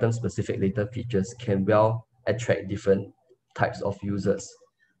item-specific latent features can well attract different types of users.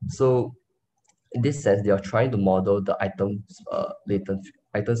 So in this sense, they are trying to model the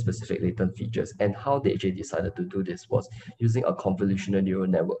item-specific latent features, and how they actually decided to do this was using a convolutional neural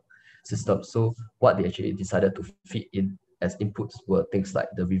network system. So what they actually decided to feed in as inputs were things like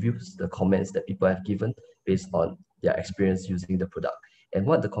the reviews, the comments that people have given based on their experience using the product. And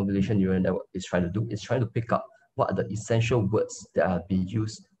what the convolutional neural network is trying to do is trying to pick up what are the essential words that are being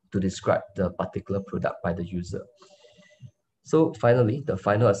used to describe the particular product by the user. So finally, the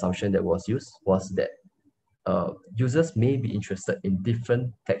final assumption that was used was that users may be interested in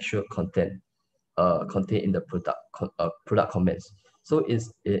different textual content contained in the product comments. So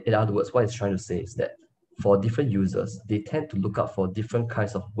in other words, what it's trying to say is that for different users, they tend to look out for different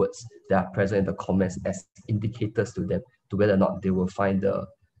kinds of words that are present in the comments as indicators to them to whether or not they will find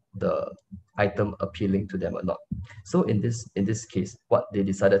the item appealing to them or not. So in this case, what they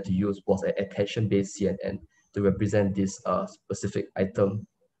decided to use was an attention-based CNN to represent this specific item,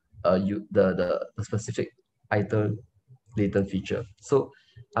 the specific item latent feature. So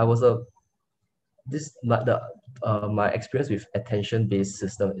my experience with attention-based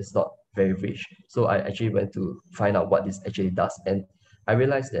system is not very rich. So I actually went to find out what this actually does, and I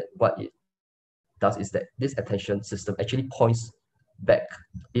realized that what it does is that this attention system actually points back.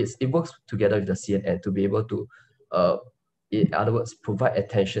 It works together with the CNN to be able to, in other words, provide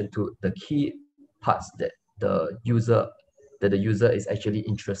attention to the key parts that the user is actually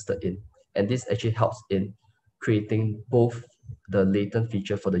interested in. And this actually helps in creating both the latent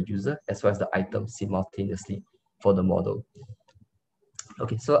feature for the user as well as the item simultaneously for the model.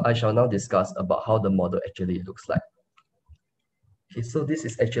 Okay, so I shall now discuss about how the model actually looks like. Okay, so this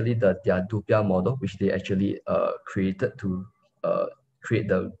is actually their Dupia model, which they actually created to create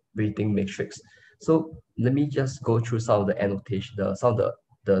the rating matrix. So let me just go through some of the annotation, some of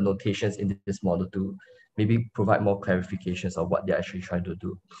the notations in this model to maybe provide more clarifications of what they're actually trying to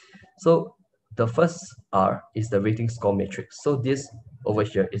do. So the first R is the rating score matrix. So this over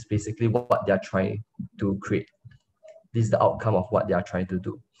here is basically what they're trying to create. This is the outcome of what they are trying to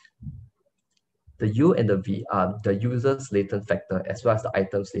do. The U and the V are the user's latent factor as well as the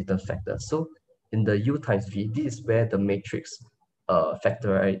item's latent factor. So in the U times V, this is where the matrix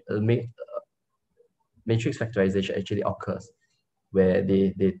matrix factorization actually occurs, where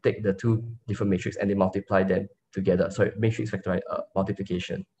they take the two different matrices and they multiply them together. Sorry, matrix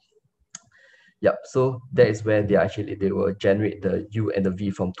multiplication. Yep, so that is where they will generate the U and the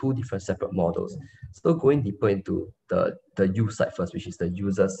V from two different separate models. So going deeper into the U side first, which is the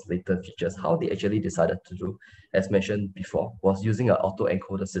user's latent features, how they actually decided to do, as mentioned before, was using an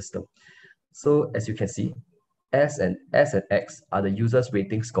autoencoder system. So as you can see, S and X are the user's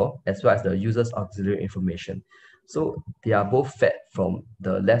rating score as well as the user's auxiliary information. So they are both fed from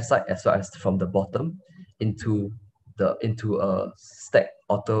the left side as well as from the bottom into a stack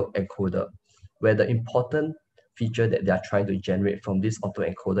autoencoder, where the important feature that they are trying to generate from this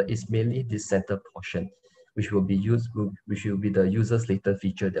autoencoder is mainly this center portion, which will be the user's latent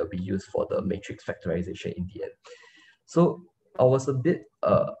feature that will be used for the matrix factorization in the end. So I was a bit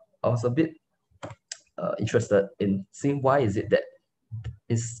interested in seeing why is it that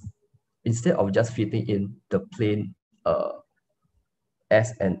instead of just fitting in the plain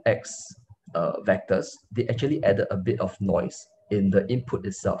S and X vectors, they actually added a bit of noise in the input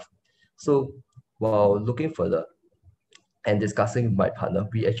itself. So while looking further, and discussing with my partner,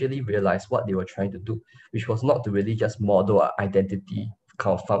 we actually realized what they were trying to do, which was not to really just model an identity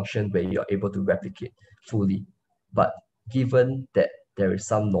kind of function where you're able to replicate fully. But given that there is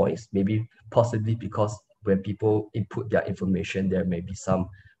some noise, maybe possibly because when people input their information, there may be some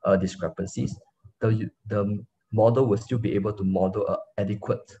discrepancies, the model will still be able to model an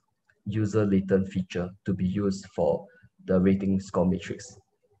adequate user latent feature to be used for the rating score matrix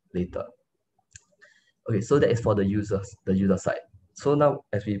later. Okay, so that is for the user side. So now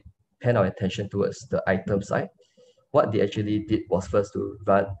as we pan our attention towards the item side, what they actually did was first to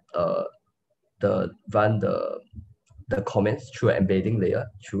run the comments through an embedding layer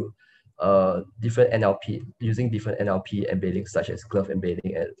through different NLP, using different NLP embeddings such as glove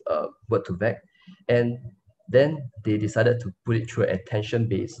embedding and word to vec. And then they decided to put it through an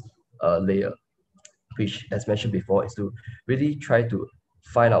attention-based layer, which, as mentioned before, is to really try to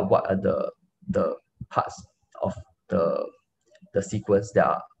find out what are the parts of the sequence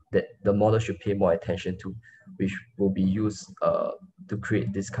that the model should pay more attention to, which will be used to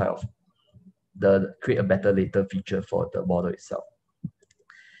create this kind of create a better latent feature for the model itself.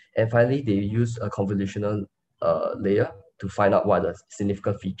 And finally, they use a convolutional layer to find out what are the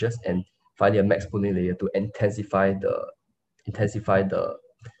significant features, and finally a max pooling layer to intensify the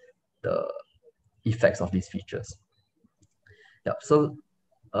effects of these features. Yeah, so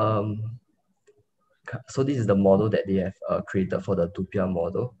so this is the model that they have created for the Tupia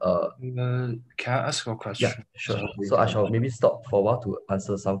model. Can I ask a question? Yeah, sure. So I shall maybe stop for a while to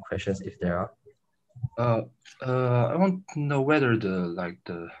answer some questions if there are. I want to know whether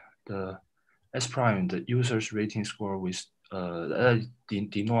the S prime, the user's rating score with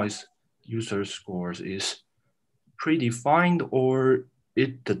the noise user scores is predefined, or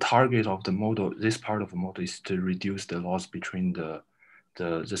the target of the model, this part of the model, is to reduce the loss between the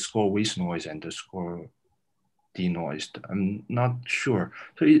score with noise and the score denoised. I'm not sure.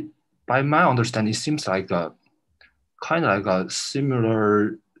 So by my understanding, it seems like a kind of like a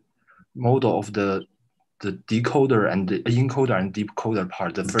similar model of the decoder and the encoder and decoder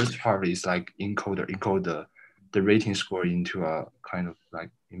part. The first part is like encode the rating score into a kind of like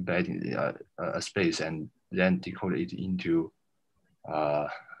embedding a space, and then decode it into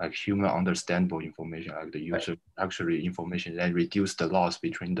like human understandable information, like the user actually information, then reduce the loss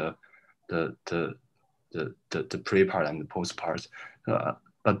between the pre part and the post parts.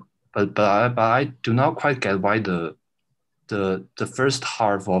 But I do not quite get why the first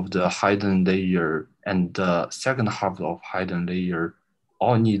half of the hidden layer and the second half of hidden layer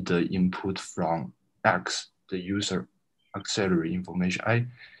all need the input from X, the user auxiliary information. I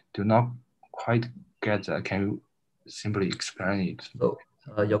do not quite get that. Can you simply explain it? So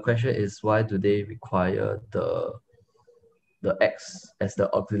your question is, why do they require the X as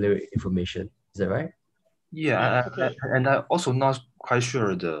the auxiliary information? Is that right? Yeah, and I also not quite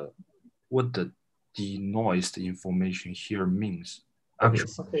sure what the denoised information here means.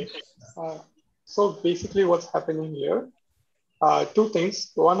 Okay. So basically what's happening here, two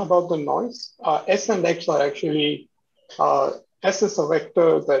things. One about the noise. S and X are actually, S is a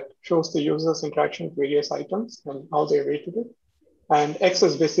vector that shows the user's interaction with various items and how they rated it. And X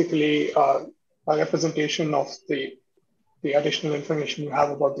is basically a representation of the additional information you have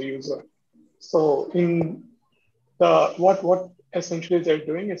about the user. So in what essentially they're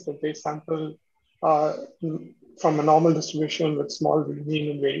doing is that they sample from a normal distribution with small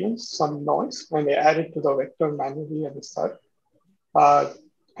mean invariance, some noise, and they add it to the vector manually at the start.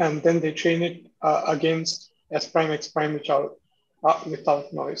 And then they train it against S prime, X prime, which are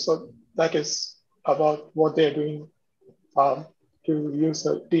without noise. So that is about what they're doing to use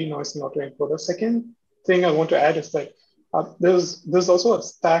a denoising autoencoder. Second thing I want to add is that there's also a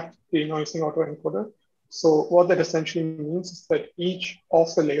stacked denoising autoencoder. So what that essentially means is that each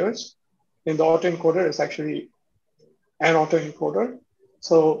of the layers in the autoencoder is actually an autoencoder.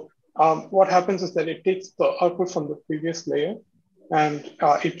 So what happens is that it takes the output from the previous layer and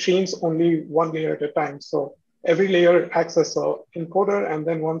it trains only one layer at a time. So every layer acts as an encoder, and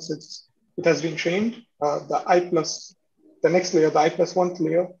then once it has been trained, the next layer, the I+1th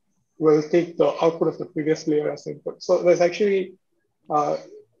layer, will take the output of the previous layer as input. So there's actually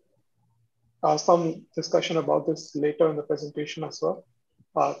some discussion about this later in the presentation as well.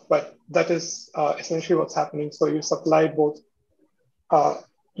 But that is essentially what's happening. So you supply both,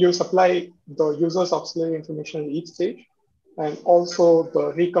 you supply the user's auxiliary information at each stage, and also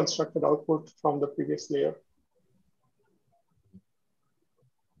the reconstructed output from the previous layer.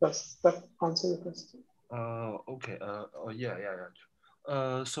 Does that answer the question? Okay. Yeah.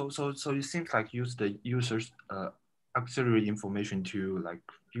 So it seems like use the user's auxiliary information to like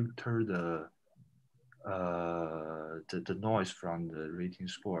filter the noise from the rating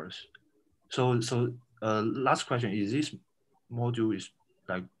scores. So last question, is this module is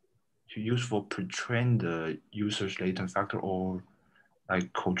like to use for pre-train the user's latent factor or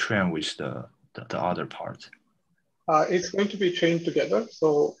like co-train with the other part? It's going to be trained together.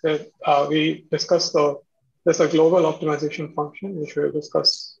 So we discussed there's a global optimization function, which we'll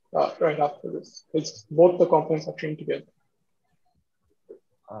discuss right after this. It's both the components are trained together.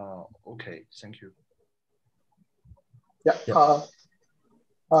 Okay, thank you. Yeah.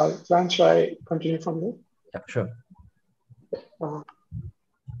 Clarence, should I continue from here? Yeah, sure.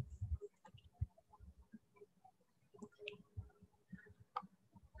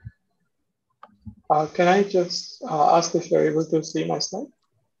 Can I just ask if you're able to see my slide?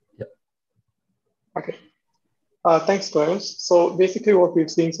 Yeah. Okay. Thanks, Clarence. So basically what we've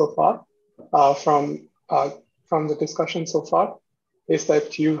seen so far from the discussion so far is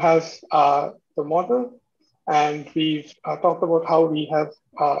that you have the model, and we've talked about how we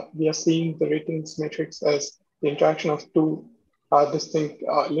are seeing the ratings matrix as the interaction of two distinct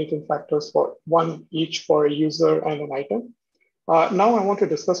latent factors, for one each for a user and an item. Now I want to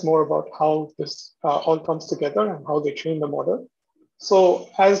discuss more about how this all comes together and how they train the model. So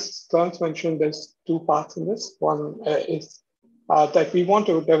as Clarence mentioned, there's two parts in this. One is that we want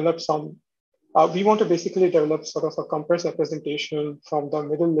to develop basically develop sort of a compressed representation from the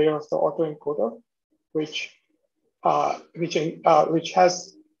middle layer of the autoencoder, which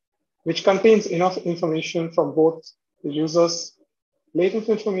contains enough information from both the user's latent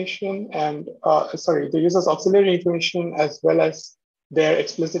information and the user's auxiliary information as well as their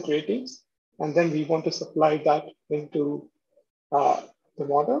explicit ratings. And then we want to supply that into the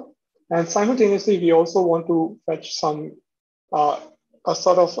model. And simultaneously, we also want to fetch some a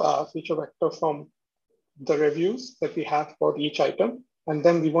sort of feature vector from the reviews that we have for each item. And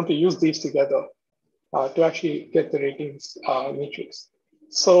then we want to use these together to actually get the ratings matrix.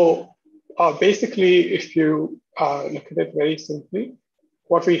 So basically, if you look at it very simply,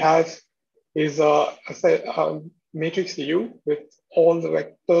 what we have is a matrix U with all the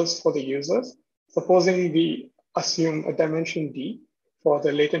vectors for the users. Supposing we assume a dimension D for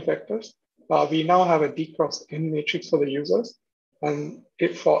the latent vectors, we now have a D cross M matrix for the users. And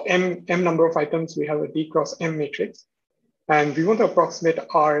if for M number of items, we have a D cross M matrix. And we want to approximate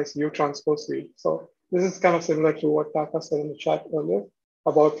R as U transpose V. So this is kind of similar to what Prakash said in the chat earlier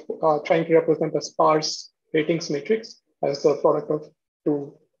about trying to represent a sparse ratings matrix as the product of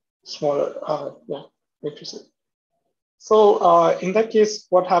two smaller matrices. So in that case,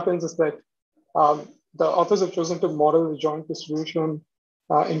 what happens is that the authors have chosen to model the joint distribution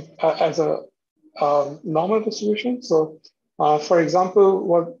as a normal distribution. So for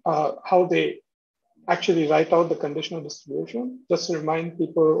example, how they actually write out the conditional distribution. Just to remind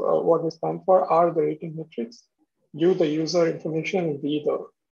people what we stand for: R, the rating matrix, U, the user information, and V, the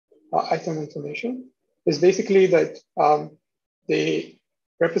item information. Is basically that they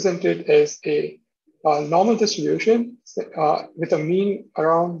represent it as a normal distribution with a mean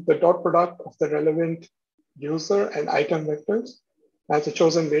around the dot product of the relevant user and item vectors as a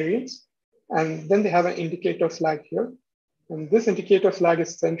chosen variance. And then they have an indicator flag here. And this indicator flag is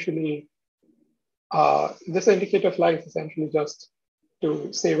essentially just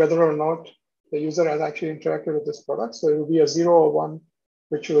to say whether or not the user has actually interacted with this product. So it will be a 0 or 1,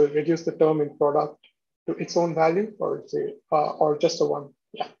 which will reduce the term in product to its own value, or just a 1.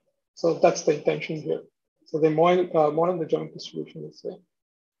 Yeah. So that's the intention here. So they model the joint distribution this way.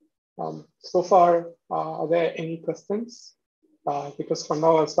 So far, are there any questions? Because for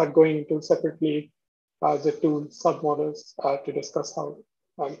now, I'll start going into separately the two submodels to discuss how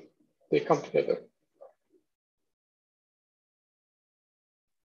they come together.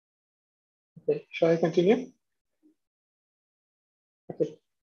 Okay, shall I continue? Okay.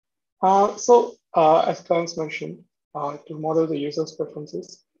 So as Clarence mentioned, to model the user's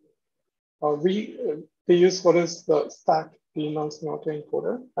preferences, they use what is the stack denouncing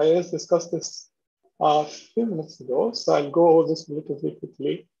autoencoder. I just discussed this a few minutes ago, so I'll go over this relatively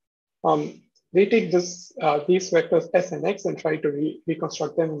quickly. They take these vectors S and X and try to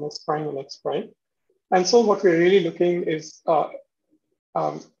reconstruct them in S prime and X prime. And so what we're really looking is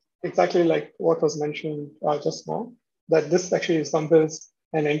exactly like what was mentioned just now, that this actually resembles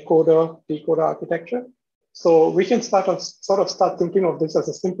an encoder-decoder architecture. So we can start thinking of this as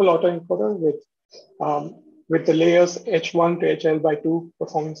a simple autoencoder with the layers H1 to HL/2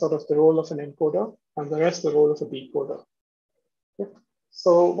 performing sort of the role of an encoder and the rest the role of a decoder. Okay.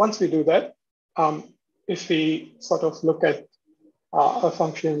 So once we do that, if we sort of look at a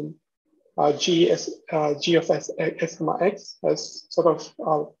function g of s comma x as sort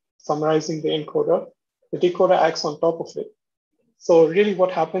of summarizing the encoder, the decoder acts on top of it. So really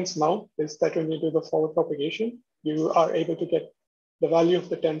what happens now is that when you do the forward propagation, you are able to get the value of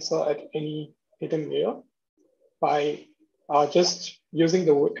the tensor at any hidden layer by just using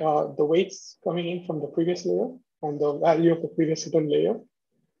the weights coming in from the previous layer and the value of the previous hidden layer.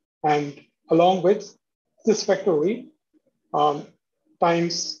 And along with this vector weight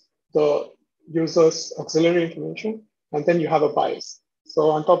times the user's auxiliary information, and then you have a bias. So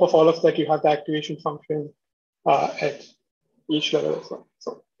on top of all of that, you have the activation function at each level as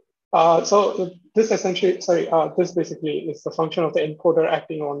well. So this essentially, this basically is the function of the encoder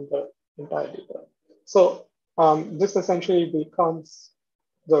acting on the entire data. So this essentially becomes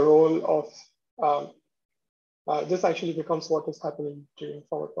the role of, this actually becomes what is happening during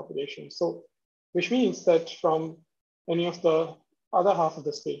forward propagation. So, which means that from any of the other half of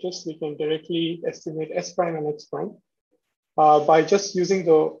the stages, we can directly estimate S prime and X prime by just using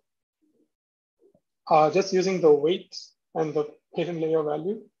the weight and the hidden layer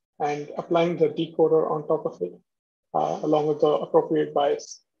value and applying the decoder on top of it, along with the appropriate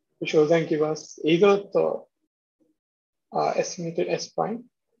bias, which will then give us either the estimated S prime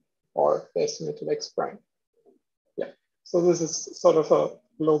or the estimated X prime. Yeah. So this is sort of a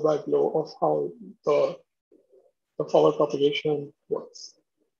blow by blow of how the forward propagation works.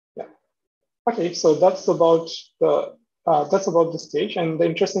 Yeah. Okay. So that's about the stage. And the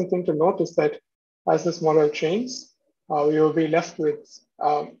interesting thing to note is that as this model trains, we will be left with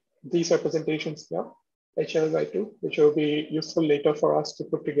these representations here, HL by 2, which will be useful later for us to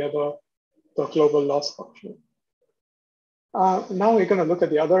put together the global loss function. Now we're going to look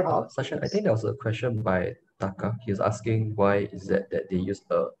at the other half. Sashank, I think there was a question by Taka. He was asking why is it that they use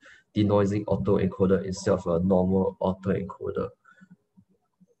a denoising autoencoder instead of a normal autoencoder.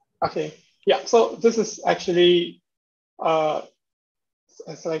 Okay, yeah, so this is actually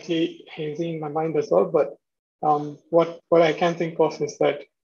slightly hazy in my mind as well, but what I can think of is that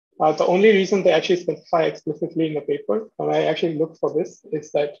the only reason they actually specify explicitly in the paper, when I actually look for this,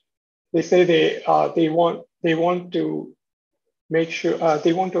 is that they say they want to make sure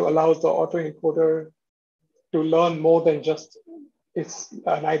they want to allow the autoencoder to learn more than just it's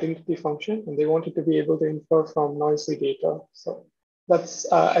an identity function, and they want it to be able to infer from noisy data. So that's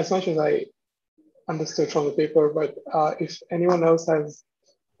as much as I understood from the paper. But if anyone else has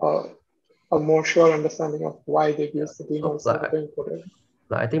a more sure understanding of why they've used the denoising autoencoder.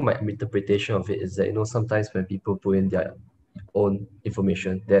 I think my interpretation of it is that, sometimes when people put in their own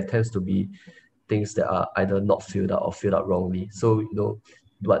information, there tends to be things that are either not filled out or filled out wrongly. So,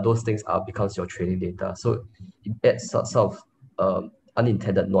 but those things becomes your training data. So it adds sort of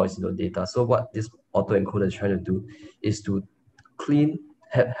unintended noise in your data. So what this autoencoder is trying to do is to clean,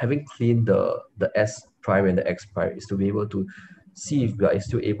 having cleaned the S prime and the X prime, is to be able to see if we are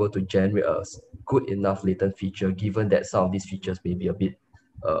still able to generate a good enough latent feature, given that some of these features may be a bit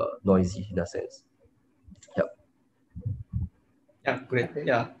noisy in a sense. Yep. Yeah, great.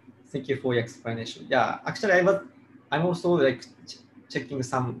 Yeah, thank you for your explanation. Yeah, actually, I'm also like checking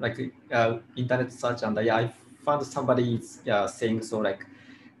some like internet search, and I found somebody is saying so like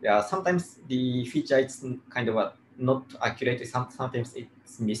sometimes the feature is kind of not accurate. Sometimes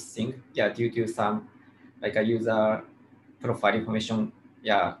it's missing due to some like a user profile information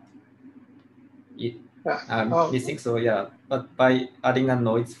missing. So but by adding a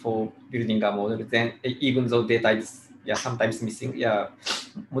noise for building a model, then even though data is sometimes missing,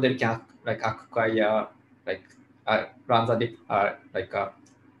 model can like acquire like run the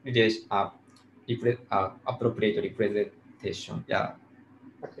appropriate representation.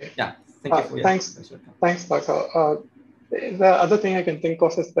 Okay. Yeah. Thank you for your Thanks, Taka. The other thing I can think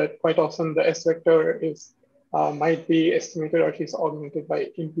of is that quite often the S vector is might be estimated or at least augmented by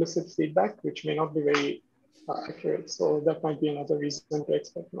implicit feedback, which may not be very accurate. So that might be another reason to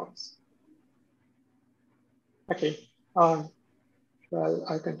expect noise. Okay, well,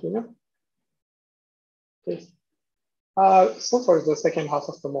 I'll continue. Okay. So for the second half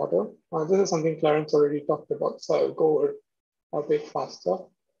of the model, this is something Clarence already talked about, so I'll go over a bit faster.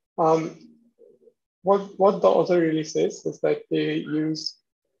 What the author really says is that they use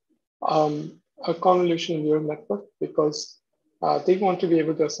a convolutional neural network because they want to be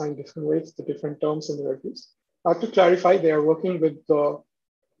able to assign different weights to different terms in the reviews. To clarify, they are working with the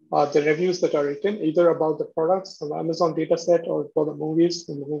reviews that are written either about the products on the Amazon dataset or for the movies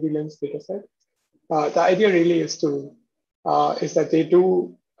in the Movie Lens dataset. The idea really is that they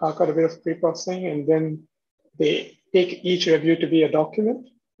do quite a bit of pre-processing, and then they take each review to be a document,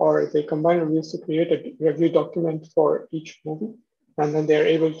 or they combine reviews to create a review document for each movie, and then they're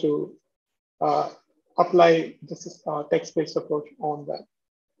able to apply this text-based approach on that.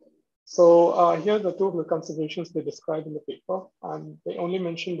 So here are the two of the considerations they describe in the paper. They only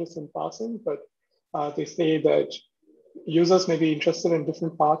mention this in passing, but they say that users may be interested in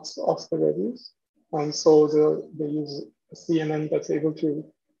different parts of the reviews. And so they use a CNN that's able to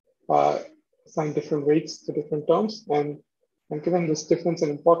assign different weights to different terms. And given this difference in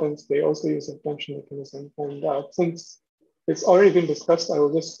importance, they also use a attention mechanism. And since it's already been discussed, I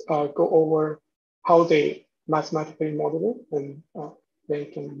will just go over how they mathematically model it, and then we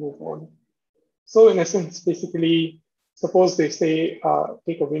can move on. So in essence, basically, suppose they say,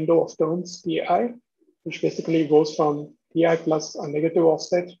 take a window of terms, pi, which basically goes from pi plus a negative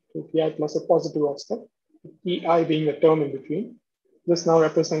offset to pi plus a positive offset, pi being the term in between. This now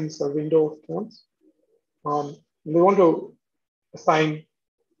represents a window of terms. They want to assign,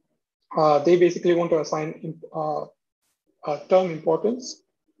 they basically want to assign term importance.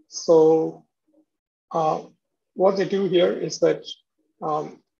 So what they do here is that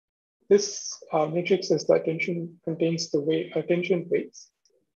this matrix is the attention contains the attention weights,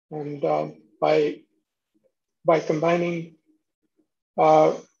 and by combining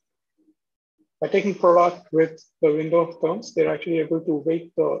by taking product with the window of terms, they're actually able to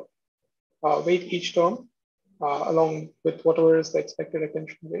weight each term along with whatever is the expected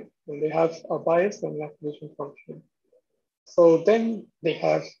attention weight, and they have a bias and an acquisition function. So then they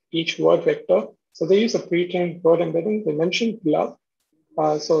have each word vector. So they use a pre-trained word embedding. They mentioned glove.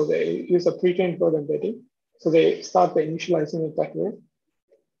 So they use a pre-trained word embedding. So they start by initializing it that way.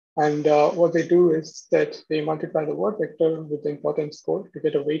 And what they do is that they multiply the word vector with the importance score to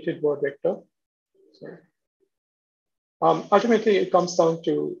get a weighted word vector. Ultimately, it comes down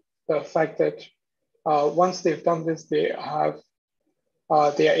to the fact that once they've done this, they are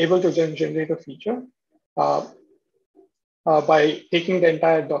able to then generate a feature by taking the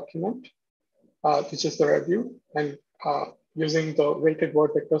entire document, which is the review, and using the weighted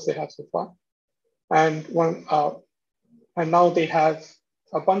word vectors they have so far. And now they have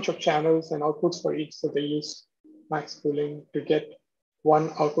a bunch of channels and outputs for each. So they use max pooling to get one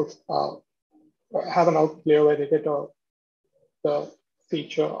output, have an output layer where they get the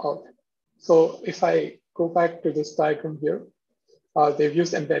feature out. So if I go back to this diagram here, they've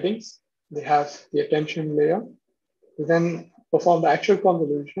used embeddings. They have the attention layer. They then perform the actual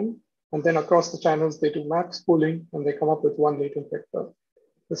convolution. And then across the channels, they do max pooling and they come up with one latent vector.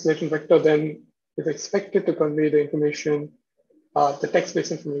 This latent vector then is expected to convey the information, the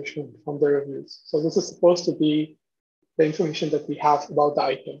text-based information from the reviews. So this is supposed to be the information that we have about the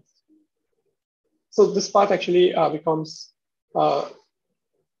items. So this part actually becomes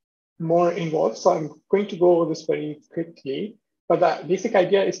more involved. So I'm going to go over this very quickly. But the basic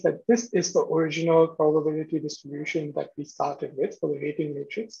idea is that this is the original probability distribution that we started with for the rating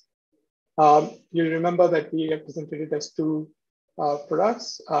matrix. You remember that we represented it as two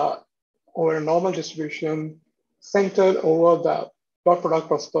products over a normal distribution centered over the dot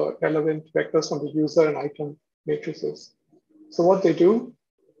product of the relevant vectors from the user and item matrices. So what they do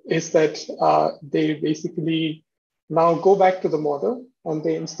is that they basically now go back to the model and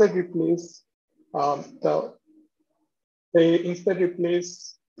they instead replace they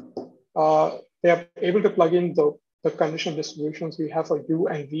are able to plug in the conditional distributions we have for U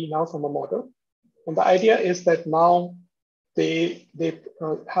and V now from a model. And the idea is that now they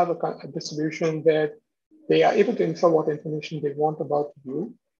have a distribution where they are able to infer what information they want about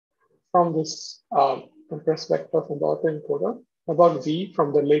U from this compressed vector from the autoencoder, about V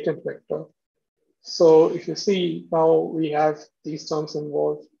from the latent vector. So if you see now we have these terms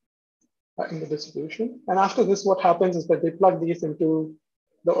involved in the distribution. And after this, what happens is that they plug these into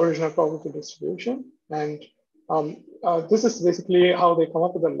the original probability distribution. And this is basically how they come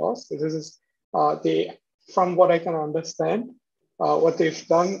up with the loss. So this is from what I can understand, what they've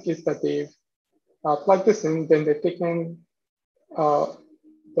done is that they've plugged this in, then they've taken the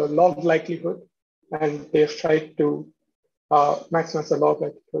log likelihood and they've tried to maximize the log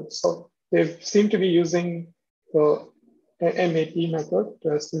likelihood. So they seem to be using the MAP method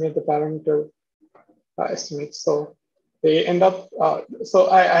to estimate the parameter estimates. So they end up, so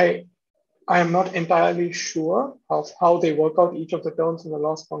I am not entirely sure of how they work out each of the terms in the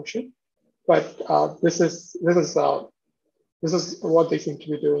loss function, but this is what they seem to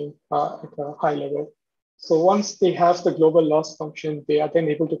be doing at a high level. So once they have the global loss function, they are then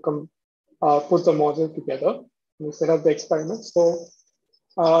able to put the model together and set up the experiment. So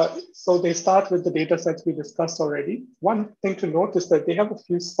they start with the data sets we discussed already. One thing to note is that they have a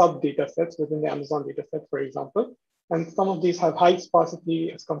few sub data sets within the Amazon data set, for example, and some of these have high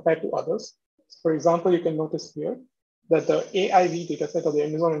sparsity as compared to others. For example, you can notice here that the AIV data set or the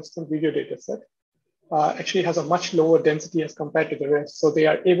Amazon Instant Video data set actually has a much lower density as compared to the rest. So they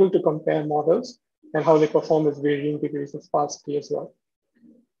are able to compare models and how they perform with varying degrees of sparsity as well.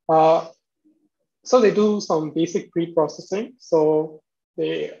 So they do some basic pre-processing. So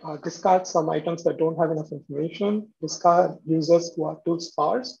they discard some items that don't have enough information, discard users who are too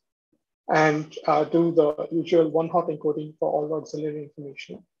sparse, and do the usual one-hot encoding for all the auxiliary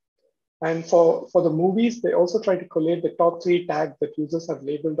information. And for the movies, they also try to collate the top 3 tags that users have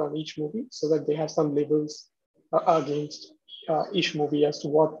labeled on each movie so that they have some labels against each movie as to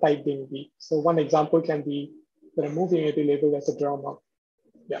what type they may be. So one example can be that a movie may be labeled as a drama.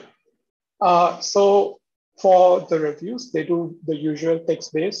 Yeah. So for the reviews, they do the usual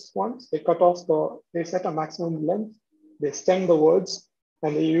text-based ones. They they set a maximum length, they stem the words,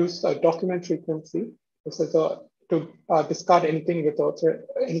 and they use a document frequency to discard anything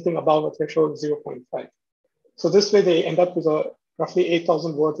anything above a threshold of 0.5. So this way they end up with a roughly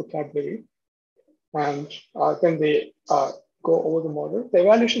 8,000 word vocabulary. And then they go over the model. The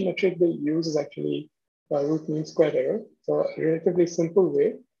evaluation metric they use is actually root mean square error. So a relatively simple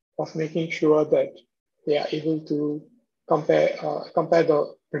way of making sure that they are able to compare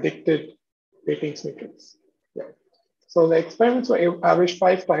the predicted ratings matrix. Yeah. So the experiments were averaged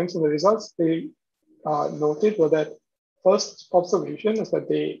 5 times, and the results they noted were that first observation is that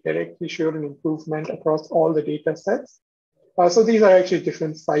they directly showed an improvement across all the data sets. So these are actually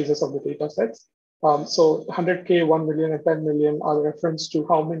different sizes of the data sets. So 100K, 1 million, and 10 million are a reference to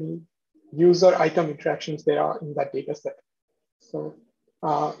how many user item interactions there are in that data set. So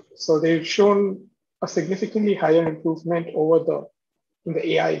they've shown a significantly higher improvement in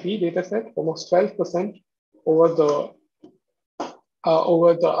the AIB data set, almost 12% over the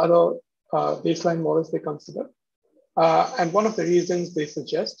other baseline models they consider. And one of the reasons they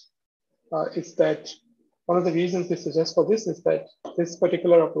suggest for this is that this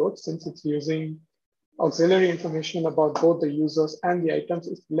particular approach, since it's using auxiliary information about both the users and the items,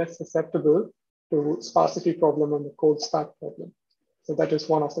 is less susceptible to sparsity problem and the cold start problem. So that is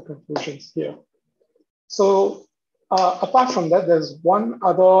one of the conclusions here. So apart from that, there's one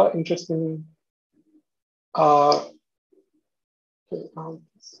other interesting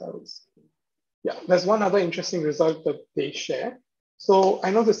there's one other interesting result that they share. So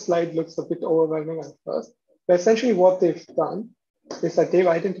I know this slide looks a bit overwhelming at first, but essentially what they've done is that they've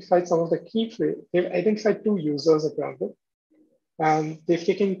identified some of the key traits. They've identified 2 users at random, and they've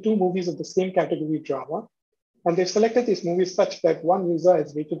taken 2 movies of the same category drama, and they've selected these movies such that one user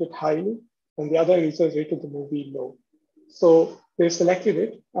has rated it highly and the other user has rated the movie low. So they've selected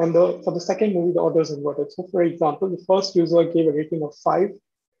it, and for the second movie, the order is inverted. So for example, the first user gave a rating of 5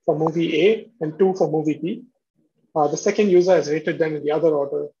 for movie A and 2 for movie B. The second user has rated them in the other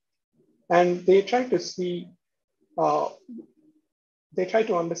order. And they try to see, they try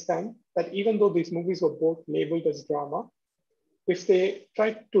to understand that even though these movies were both labeled as drama, if they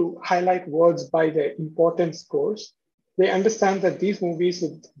try to highlight words by their importance scores, they understand that these movies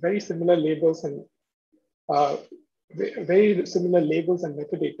with very similar labels and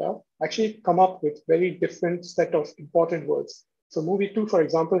metadata actually come up with very different set of important words. So movie 2, for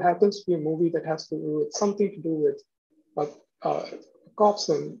example, happens to be a movie that has to do with something to do with cops,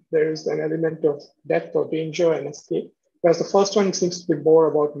 and there is an element of death or danger and escape. Whereas the first one seems to be more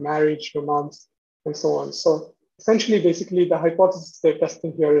about marriage, romance, and so on. So essentially, basically, the hypothesis they're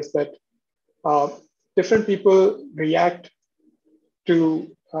testing here is that different people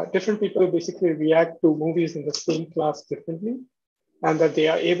basically react to movies in the same class differently, and that they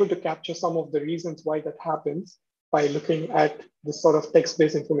are able to capture some of the reasons why that happens by looking at this sort of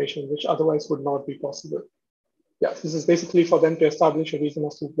text-based information, which otherwise would not be possible. Yeah, this is basically for them to establish a reason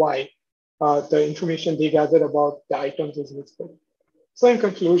as to why the information they gathered about the items is useful. So in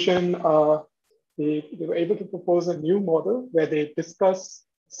conclusion, they were able to propose a new model where they discuss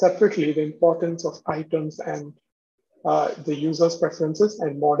separately the importance of items and the user's preferences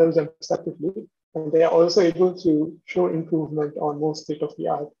and model them separately. And they are also able to show improvement on most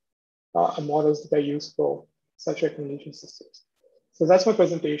state-of-the-art models that are used for such recommendation systems. So that's my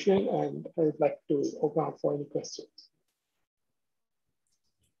presentation, and I would like to open up for any questions.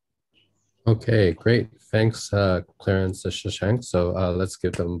 Okay, great. Thanks, Clarence and Sashank. So let's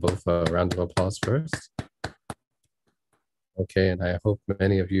give them both a round of applause first. Okay, and I hope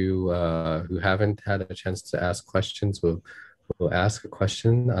many of you who haven't had a chance to ask questions will ask a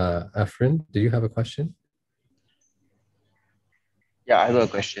question. Afrin, do you have a question? Yeah, I have a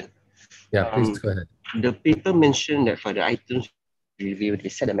question. Yeah, please go ahead. The paper mentioned that for the items review, they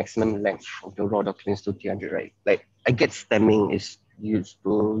set a maximum length of the raw documents to 300, right? Like, I get stemming is used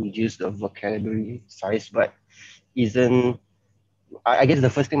to reduce the vocabulary size, but I guess the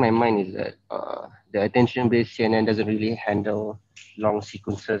first thing in my mind is that the attention-based CNN doesn't really handle long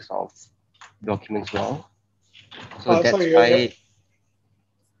sequences of documents well. So that's Sorry, why.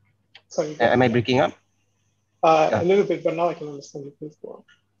 sorry. Am I breaking up? A little bit, but now I can understand you. Please go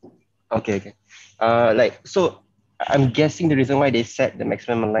on. Okay. So I'm guessing the reason why they set the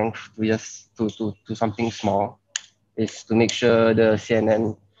maximum length to just to something small is to make sure the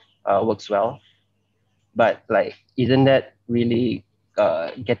CNN works well. But like, isn't that really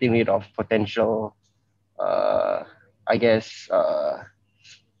getting rid of potential, I guess,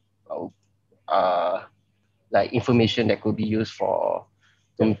 like information that could be used for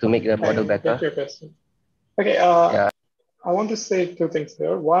to make the model I better? get your question. Okay. Yeah. I want to say two things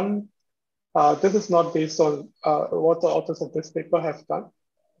here. One, this is not based on what the authors of this paper have done,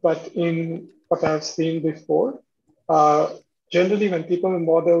 but in what I've seen before, generally when people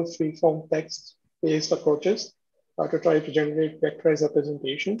model free-form text-based approaches to try to generate vectorized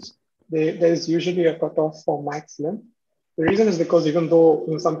representations, there's usually a cutoff for max length. The reason is because even though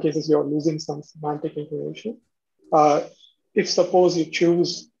in some cases you're losing some semantic information, if suppose you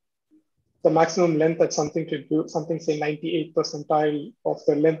choose the maximum length at something to do something, say 98th percentile of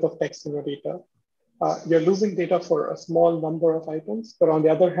the length of text in your data, you're losing data for a small number of items. But on the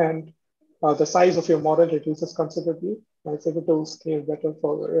other hand, the size of your model reduces considerably, and it's able to scale better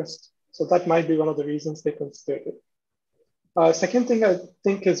for the rest. So that might be one of the reasons they considered it. Second thing I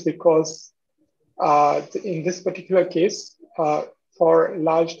think is because in this particular case, for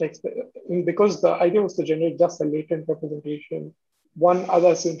large text, because the idea was to generate just a latent representation, one other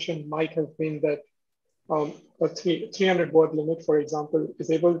assumption might have been that a 300 word limit, for example,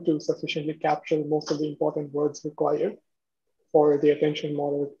 is able to sufficiently capture most of the important words required for the attention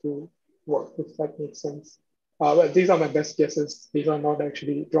model to work, if that makes sense. But these are my best guesses. These are not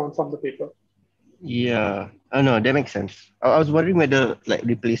actually drawn from the paper. Yeah, no, that makes sense. I was wondering whether like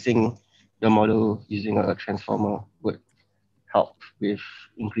replacing the model using a transformer would help with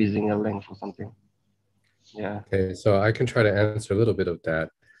increasing the length or something. Yeah. Okay, so I can try to answer a little bit of that.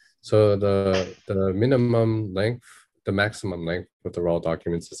 So the minimum length, the maximum length of the raw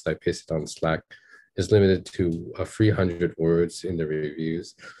documents, as I pasted on Slack, is limited to 300 words in the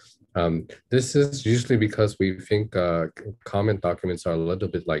reviews. This is usually because we think comment documents are a little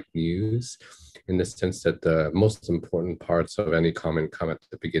bit like news, in the sense that the most important parts of any comment come at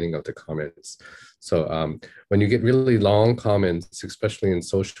the beginning of the comments. So when you get really long comments, especially in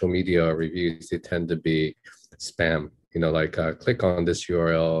social media reviews, they tend to be spam. Like click on this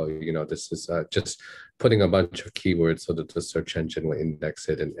URL, this is just putting a bunch of keywords so that the search engine will index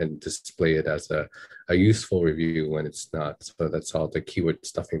it and display it as a useful review when it's not. So that's all the keyword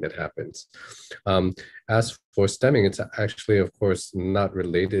stuffing that happens. As for stemming, it's actually, of course, not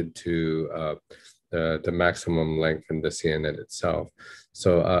related to the maximum length in the CNN itself.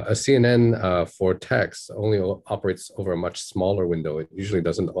 So a CNN for text only operates over a much smaller window. It usually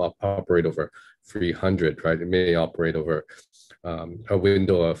doesn't operate over 300, right? It may operate over a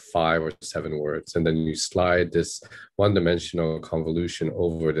window of 5 or 7 words, and then you slide this one-dimensional convolution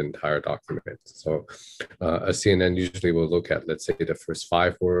over the entire document. So a CNN usually will look at, let's say, the first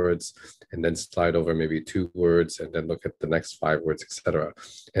 5 words, and then slide over maybe 2 words, and then look at the next 5 words, etc.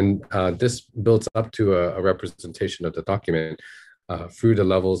 And this builds up to a representation of the document through the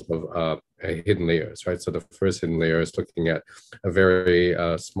levels of hidden layers, right? So the first hidden layer is looking at a very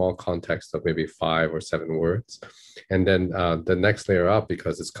small context of maybe 5 or 7 words. And then the next layer up,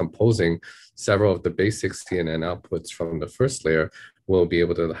 because it's composing several of the basic CNN outputs from the first layer, will be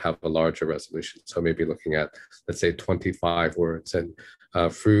able to have a larger resolution. So maybe looking at, let's say, 25 words, and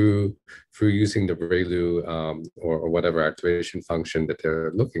through using the ReLU or whatever activation function that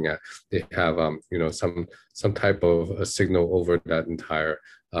they're looking at, they have some type of a signal over that entire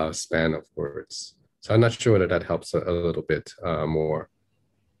span of words. So I'm not sure whether that helps a little bit more.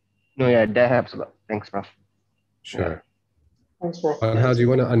 No, yeah, that helps a lot. Thanks, Prof. Sure. Yeah. Thanks, Prof. How do you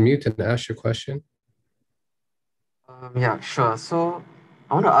want to unmute and ask your question? Yeah, sure. So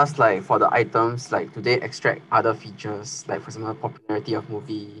I want to ask, like, for the items, like, do they extract other features, like, for example, popularity of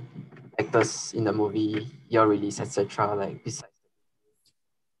movie, actors in the movie, year release, etc., like, besides?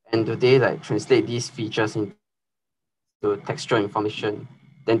 And do they, like, translate these features into textual information?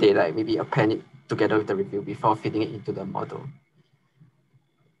 Then they, like, maybe append it together with the review before feeding it into the model?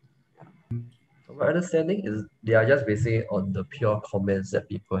 My understanding is they are just basing it on the pure comments that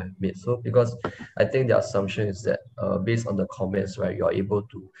people have made. So because I think the assumption is that based on the comments, right, you're able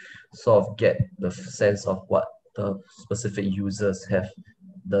to sort of get the sense of what the specific users have,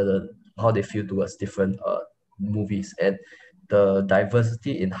 how they feel towards different movies, and the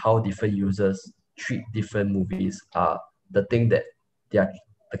diversity in how different users treat different movies are the thing that they are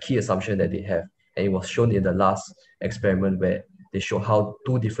the key assumption that they have. And it was shown in the last experiment where they show how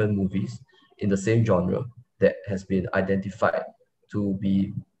two different movies in the same genre that has been identified to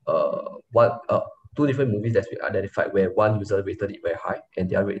be two different movies that's been identified where one user rated it very high and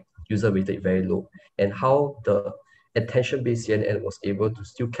the other user rated it very low, and how the attention-based CNN was able to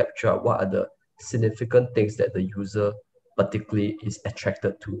still capture what are the significant things that the user particularly is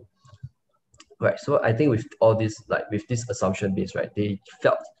attracted to. Right. So I think with all this, like with this assumption base, right, they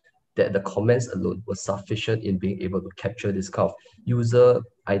felt that the comments alone was sufficient in being able to capture this kind of user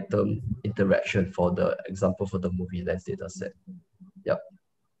item interaction for the example for the movie lens data set. Yep.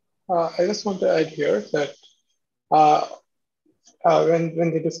 I just want to add here that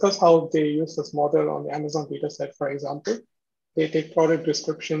when they discuss how they use this model on the Amazon dataset, for example, they take product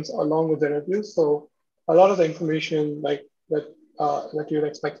descriptions along with the reviews. So a lot of the information like that you'd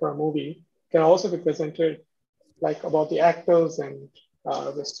expect for a movie can also be presented, like about the actors and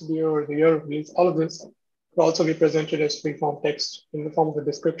the studio or the year of release. All of this will also be presented as free-form text in the form of a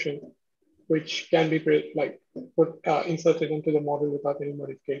description, which can be inserted into the model without any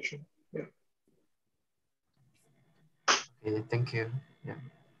modification. Yeah. Okay, thank you. Yeah.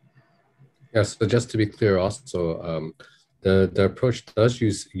 Yeah, so just to be clear also, the approach does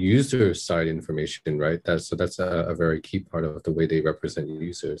use user-side information, right? That's a very key part of the way they represent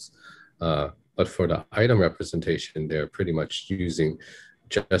users. But for the item representation, they're pretty much using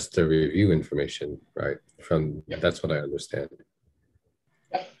just the review information, right? That's what I understand.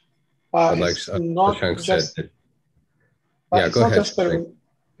 But like Sashank said, yeah, go ahead.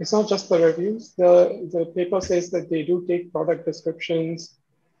 It's not just the reviews. The paper says that they do take product descriptions,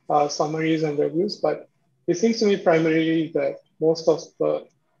 summaries, and reviews, but it seems to me primarily that most of the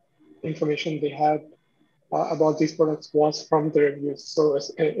information they had about these products was from the reviews. So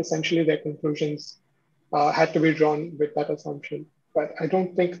essentially their conclusions had to be drawn with that assumption. But I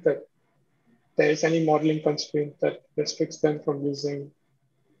don't think that there is any modeling constraint that restricts them from using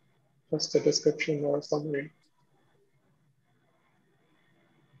just a description or a summary.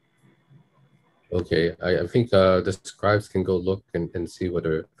 Okay, I think the scribes can go look and see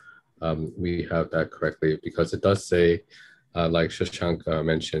whether we have that correctly, because it does say, like Sashank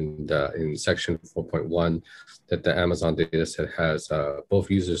mentioned in section 4.1, that the Amazon dataset has both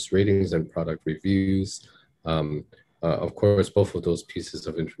users' ratings and product reviews. Of course, both of those pieces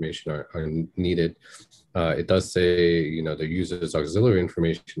of information are needed. It does say, the user's auxiliary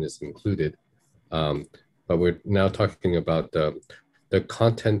information is included, but we're now talking about the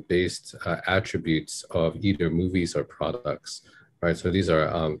content-based attributes of either movies or products, right? So these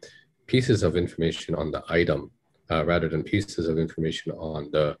are pieces of information on the item rather than pieces of information on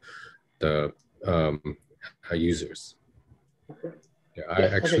the users. Yeah, I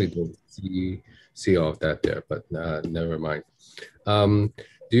actually don't see all of that there, but never mind.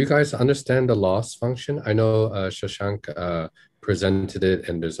 Do you guys understand the loss function? I know Sashank presented it,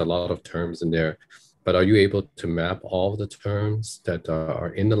 and there's a lot of terms in there, but are you able to map all the terms that are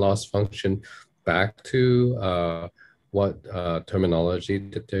in the loss function back to what terminology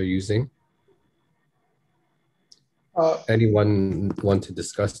that they're using? Anyone want to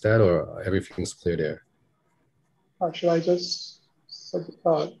discuss that, or everything's clear there? Should I just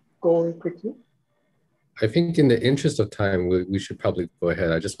go quickly? I think in the interest of time, we should probably go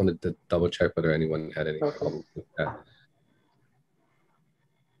ahead. I just wanted to double check whether anyone had any problems with that.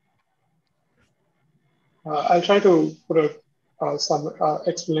 I'll try to put some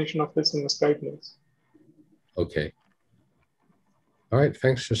explanation of this in the slide notes. Okay. All right,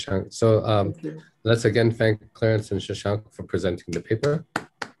 thanks, Sashank. So let's again thank Clarence and Sashank for presenting the paper.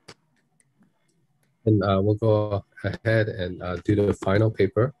 And we'll go ahead and do the final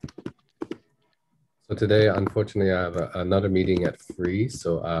paper. So today, unfortunately, I have another meeting at 3,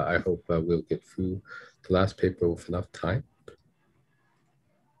 so I hope we'll get through the last paper with enough time.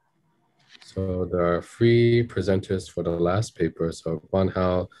 So there are 3 presenters for the last paper. So Guan,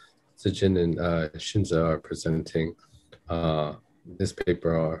 Zijin, and Xinze are presenting this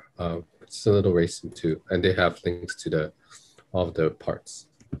paper. It's a little racing too, and they have links to all of the parts.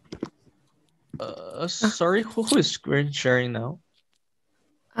 Sorry, who is screen sharing now?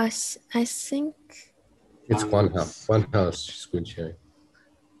 I think it's Guan. Guan is screen sharing.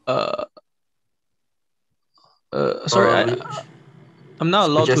 Sorry, I'm not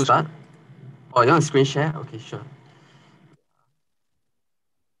allowed to start. Oh, you want screen share? Okay, sure.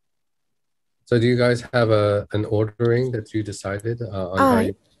 So do you guys have an ordering that you decided on? How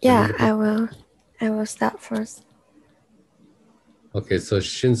you I will start first. Okay, so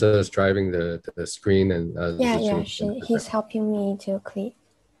Xinze is driving the screen, and he's helping me to click.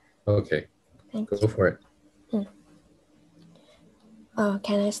 Okay, go for it.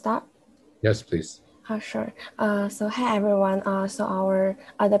 Can I start? Yes, please. Sure. So hi everyone. So our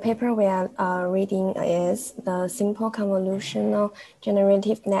the paper we are reading is the simple convolutional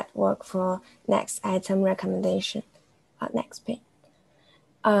generative network for next item recommendation. Next page.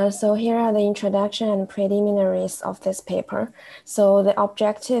 So here are the introduction and preliminaries of this paper. So the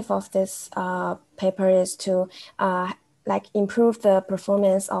objective of this paper is to improve the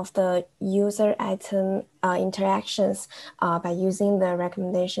performance of the user item interactions by using the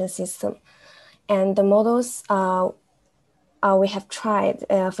recommendation system. And the models we have tried,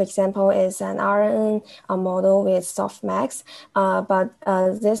 for example, is an RNN model with softmax, but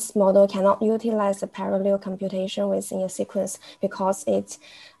this model cannot utilize the parallel computation within a sequence because it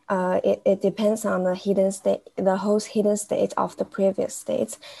depends on the hidden state, the host hidden state of the previous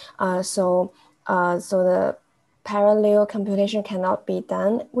states. So the parallel computation cannot be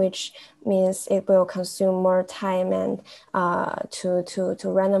done, which means it will consume more time and to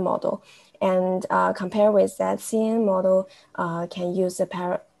run a model. And compared with that, CNN model can use the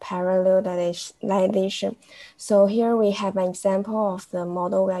parallelization. So here we have an example of the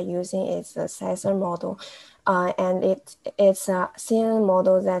model we are using. It's the Caesar model. And it's a CNN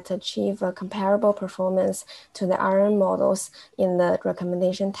model that achieve a comparable performance to the RN models in the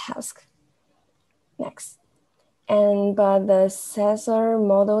recommendation task. Next. But the Caesar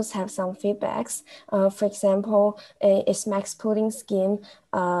models have some feedbacks. For example, its max pooling scheme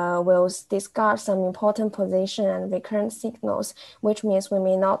will discard some important position and recurrent signals, which means we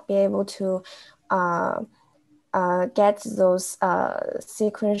may not be able to get those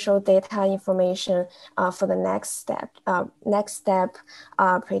sequential data information for the next step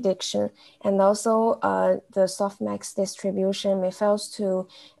prediction. And also the softmax distribution may fail to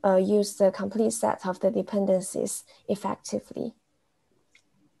use the complete set of the dependencies effectively.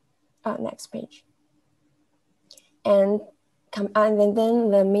 Next page. And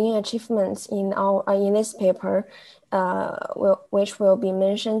then the main achievements in this paper, which will be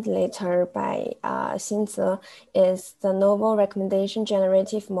mentioned later by Xinze, is the novel recommendation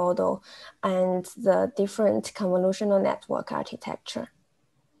generative model and the different convolutional network architecture.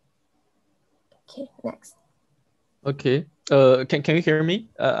 Okay, next. Okay. Can you hear me?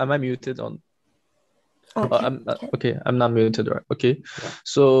 Am I muted on? Okay, I'm not muted, right? Okay.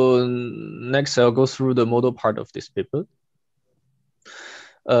 So next, I'll go through the model part of this paper.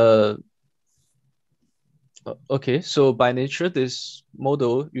 Okay, so by nature, this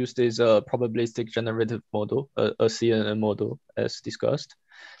model uses a probabilistic generative model, a CNN model, as discussed,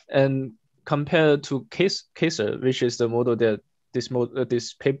 and compared to Caesar, which is the model that this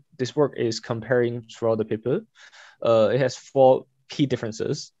work is comparing throughout the paper. It has 4 key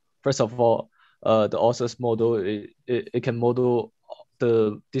differences. First of all, the author's model it can model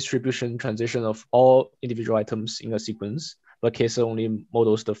the distribution transition of all individual items in a sequence, but Caesar only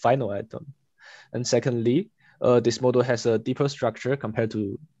models the final item. And secondly, this model has a deeper structure compared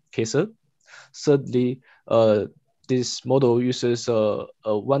to Caesar. Thirdly, this model uses a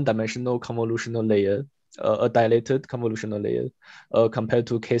one-dimensional convolutional layer, a dilated convolutional layer, compared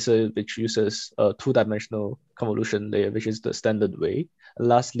to Caesar, which uses a two-dimensional convolution layer, which is the standard way. And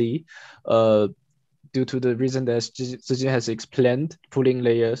lastly, due to the reason that Zijin has explained, pooling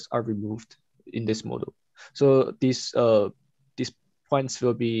layers are removed in this model. So these points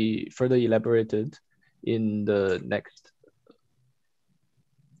will be further elaborated in the next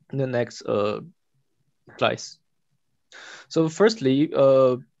slides. So firstly,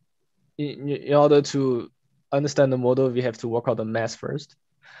 in order to understand the model, we have to work out the math first.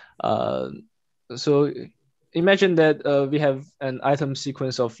 So imagine that we have an item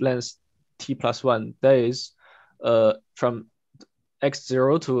sequence of length t+1 that is from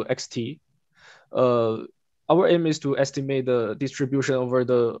x0 to xt. Our aim is to estimate the distribution over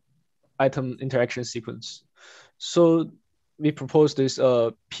the item interaction sequence. So we propose this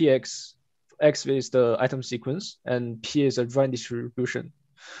px. X is the item sequence and P is a joint distribution.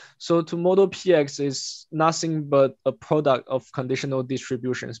 So to model Px is nothing but a product of conditional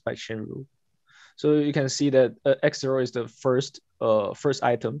distributions by chain rule. So you can see that x0 is the first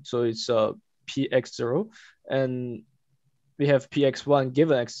item. So it's Px0, and we have Px1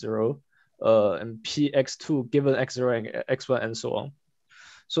 given x0, and Px2 given x0 and x1 and so on.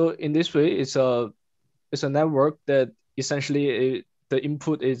 So in this way, it's a network that essentially the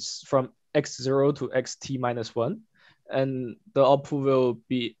input is from x0 to xt minus 1, and the output will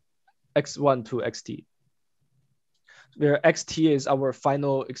be x1 to xt, where xt is our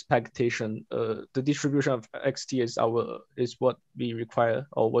final expectation. The distribution of xt is what we require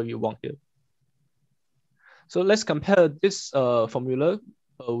or what we want here. So let's compare this formula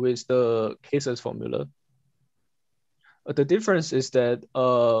with the Caesar's formula. The difference is that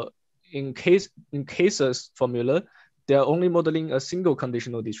in cases formula, they are only modeling a single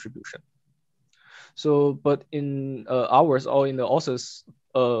conditional distribution. So, but in ours or in the author's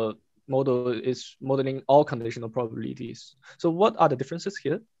model is modeling all conditional probabilities. So what are the differences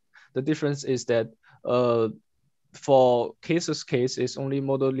here? The difference is that for cases case is only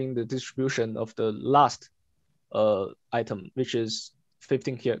modeling the distribution of the last item, which is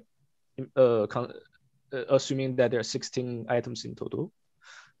 15 here, assuming that there are 16 items in total.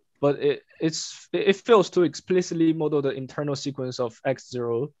 But it fails to explicitly model the internal sequence of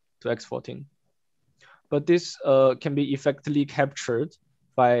x0 to x14. But this can be effectively captured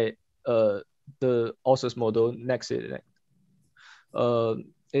by the author's model next.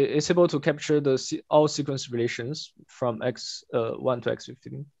 It's able to capture all sequence relations from x1 to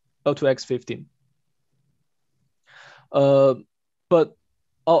x15 to x15. But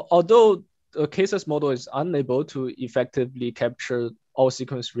although the cases model is unable to effectively capture all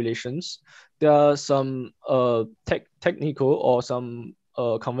sequence relations, there are some technical or some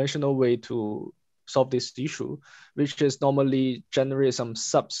conventional way to solve this issue, which is normally generate some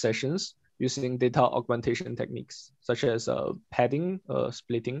subsessions using data augmentation techniques, such as padding,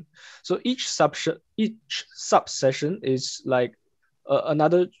 splitting. So each subsession is like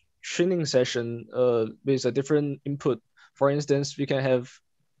another training session with a different input. For instance, we can have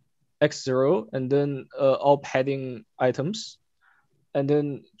x0 and then all padding items, and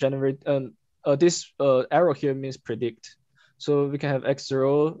then generate this arrow here means predict. So we can have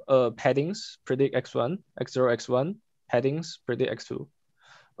x0 paddings predict x1, x0 x1 paddings predict x2.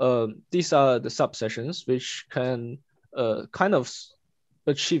 These are the subsessions which can kind of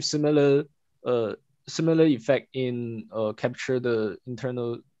achieve similar effect in capture the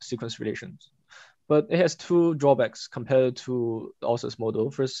internal sequence relations. But it has two drawbacks compared to the author's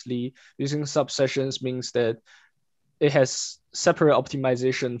model. Firstly, using subsessions means that it has separate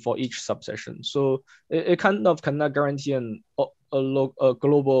optimization for each subsession. So it cannot guarantee a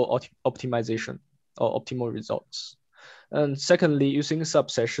global optimization or optimal results. And secondly, using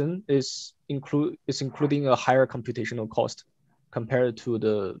subsession is including a higher computational cost compared to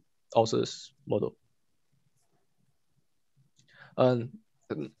the author's model. And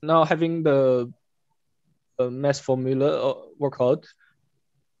now having the mass formula work out,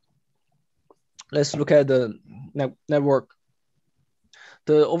 let's look at the network.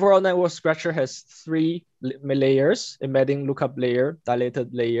 The overall network structure has 3 layers: embedding, lookup layer,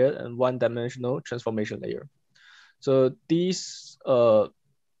 dilated layer, and one-dimensional transformation layer. So I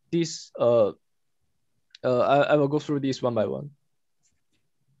will go through these one by one.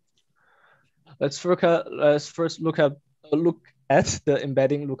 Let's first look at the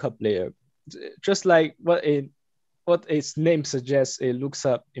embedding lookup layer. Just like what its name suggests, it looks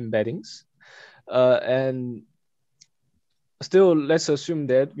up embeddings. And still, let's assume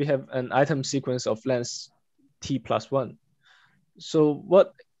that we have an item sequence of length t+1. So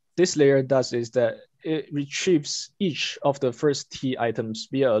what this layer does is that it retrieves each of the first t items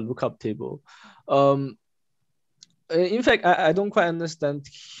via a lookup table. In fact, I don't quite understand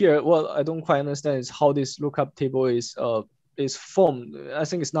here. What I don't quite understand is how this lookup table is formed. I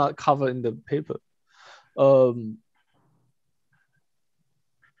think it's not covered in the paper.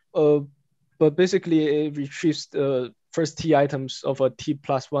 But basically, it retrieves the first t items of a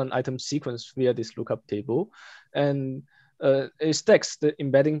t+1 item sequence via this lookup table, and it stacks the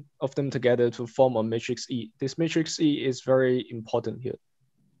embedding of them together to form a matrix E. This matrix E is very important here.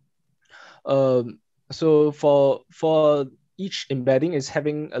 So for each embedding is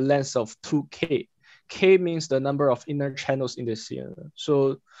having a length of 2k. K means the number of inner channels in the CNN.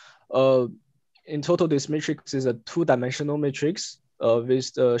 So in total, this matrix is a 2-dimensional matrix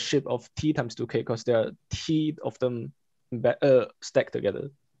with the shape of t times 2k, because there are t of them stacked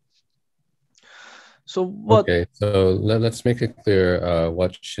together. So what? Okay, so let's make it clear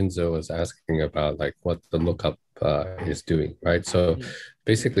what Xinze was asking about, like what the lookup is doing, right? So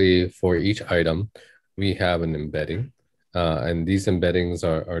basically, for each item, we have an embedding, and these embeddings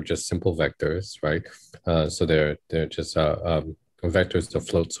are just simple vectors, right? So they're just vectors of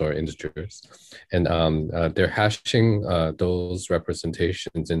floats or integers, and they're hashing those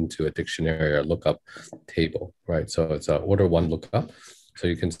representations into a dictionary or lookup table, right? So it's an order 1 lookup. So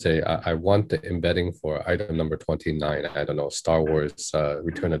you can say, I want the embedding for item number 29, I don't know, Star Wars,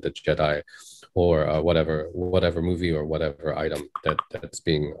 Return of the Jedi, or whatever movie or whatever item that's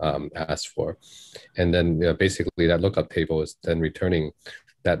being asked for. And then basically that lookup table is then returning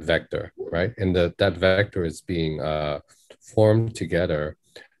that vector, right? And that vector is being formed together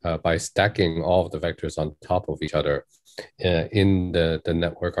by stacking all of the vectors on top of each other in the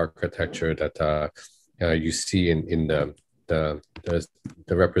network architecture that you see in the the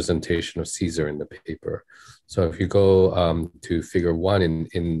representation of Caesar in the paper. So if you go to figure 1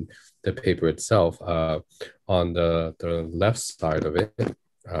 in the paper itself, on the left side of it,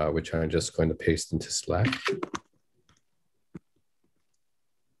 which I'm just going to paste into Slack.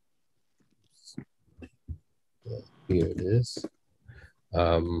 Here it is.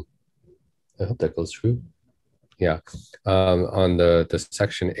 I hope that goes through. Yeah, on the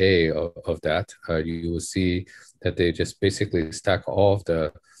section A of that, you will see that they just basically stack all of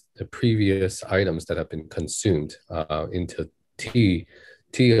the previous items that have been consumed into T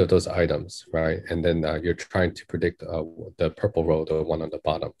of those items, right? And then you're trying to predict the purple row, the one on the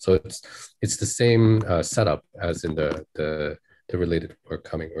bottom. So it's the same setup as in the related work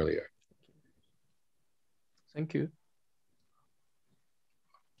coming earlier. Thank you.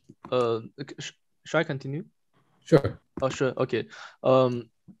 Should I continue? Sure. Oh, sure. Okay.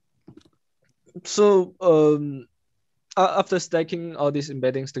 After stacking all these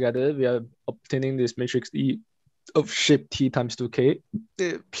embeddings together, we are obtaining this matrix E of shape T times 2K.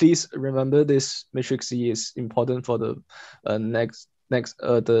 Please remember this matrix E is important for the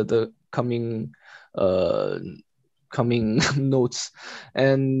the coming notes.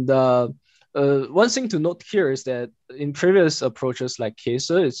 And one thing to note here is that in previous approaches like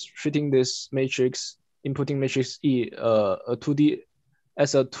Kaiser, it's treating this matrix, inputting matrix E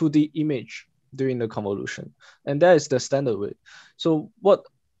as a 2D image during the convolution. And that is the standard way. So what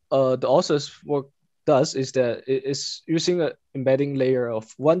the author's work does is that it is using an embedding layer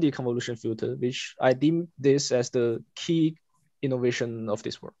of 1D convolution filter, which I deem this as the key innovation of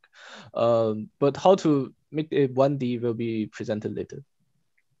this work. But how to make it 1D will be presented later.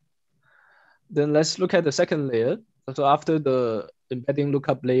 Then let's look at the second layer. So after the embedding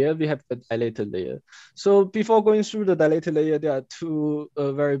lookup layer, we have the dilated layer. So before going through the dilated layer, there are two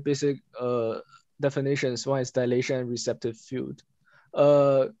very basic definitions. One is dilation and receptive field.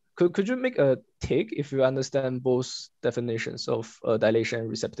 Could you make a take if you understand both definitions of dilation and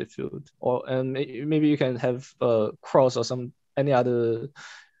receptive field? Or and maybe you can have cross or any other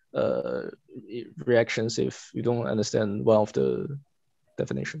reactions if you don't understand one of the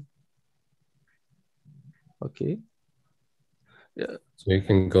definition. Okay. Yeah. So you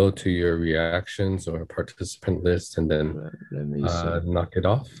can go to your reactions or participant list and then knock it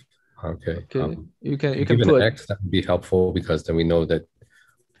off. Okay. Okay. You can give put an X, that would be helpful because then we know that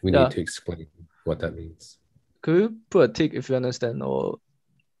we need to explain what that means. Could you put a tick if you understand, or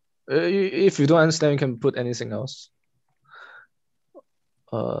if you don't understand, you can put anything else.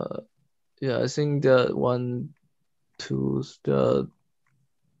 Yeah, I think there are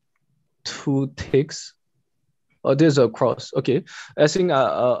two ticks. Oh, there's a cross. Okay, I think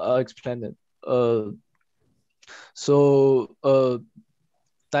I'll explain it.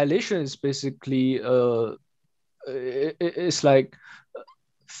 Dilation is basically it's like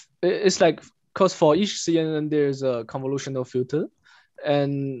because for each CNN there's a convolutional filter,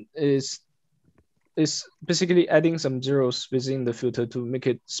 and it's basically adding some zeros within the filter to make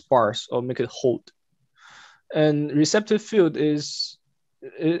it sparse or make it hold. And receptive field is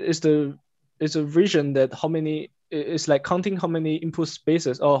a region that it's like counting how many input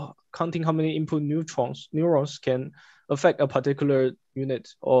spaces or counting how many input neurons can affect a particular unit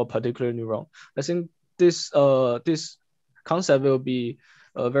or a particular neuron. I think this concept will be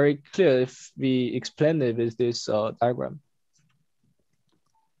very clear if we explain it with this diagram.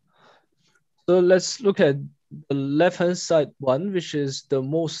 So let's look at the left-hand side one, which is the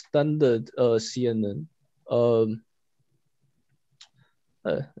most standard CNN.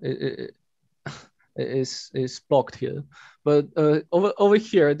 It is blocked here, but over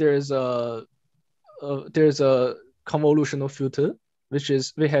here there's a convolutional filter which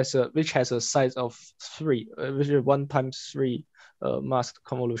has a size of 3, which is 1 times 3 masked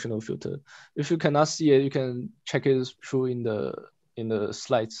convolutional filter. If you cannot see it, you can check it through in the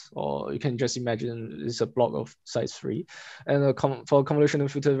slides, or you can just imagine it's a block of size 3. And for convolutional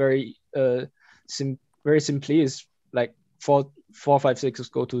filter, very simply is like 4, 5, 6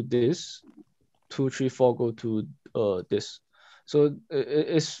 go to this, 2, 3, 4 go to this. So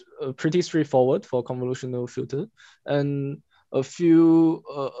it's pretty straightforward for convolutional filter. And a few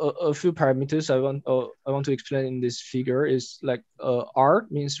parameters I want to explain in this figure is like R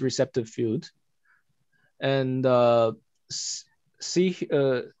means receptive field, and C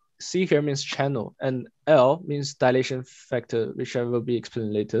here means channel, and L means dilation factor, which I will be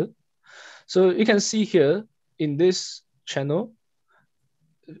explaining later. So you can see here in this channel,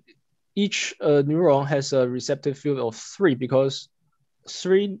 each neuron has a receptive field of 3 because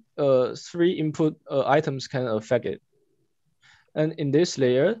three input items can affect it. And in this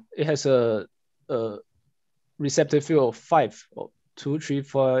layer, it has a receptive field of 5, 2, 3,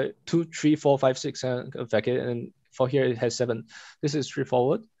 4, 2, 3, 4, 5, 6, and a vector, and for here it has 7. This is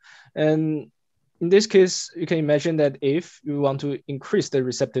straightforward. And in this case, you can imagine that if you want to increase the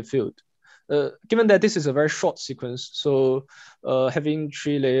receptive field, given that this is a very short sequence, so having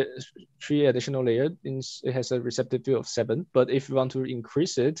 3 additional layers means it has a receptive field of 7. But if you want to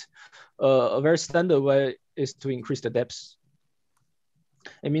increase it, a very standard way is to increase the depth.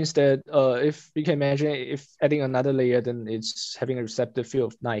 It means that if you can imagine if adding another layer, then it's having a receptive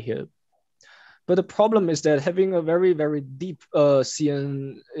field of 9 here. But the problem is that having a very, very deep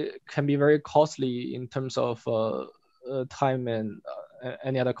CN can be very costly in terms of time and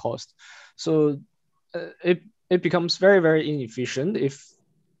any other cost. So it becomes very, very inefficient if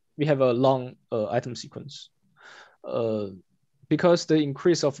we have a long item sequence. Because the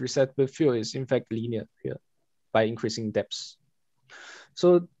increase of receptive field is in fact linear here by increasing depths.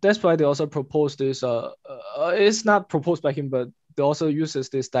 So that's why they also propose this, it's not proposed by him, but they also uses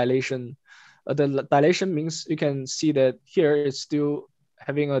this dilation. The dilation means you can see that here it's still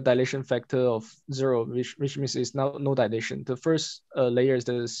having a dilation factor of 0, which means it's now no dilation. The first layer is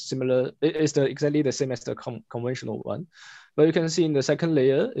exactly the same as the conventional one. But you can see in the second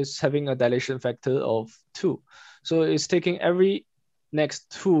layer, it's having a dilation factor of 2. So it's taking every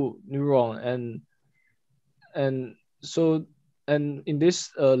next 2 neuron and in this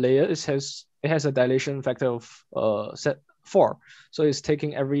layer, it has a dilation factor of 4. So it's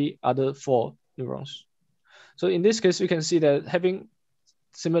taking every other 4 neurons. So in this case, you can see that having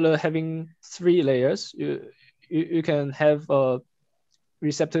 3 layers, you can have a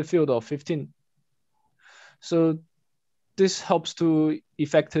receptive field of 15. So this helps to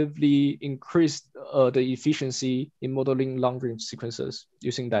effectively increase the efficiency in modeling long-range sequences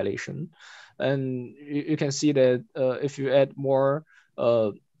using dilation. And you can see that if you add more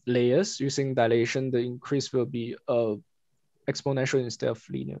layers using dilation, the increase will be exponential instead of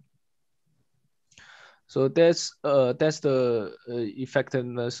linear. So that's the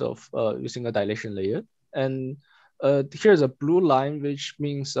effectiveness of using a dilation layer. And here's a blue line, which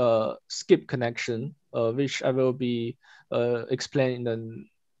means skip connection, which I will be explaining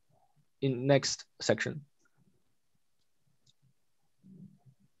in next section.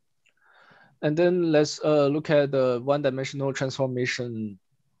 And then let's look at the one-dimensional transformation.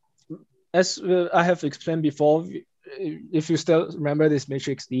 As I have explained before, if you still remember this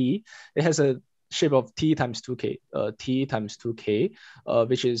matrix E, it has a shape of T times 2K, T times 2K,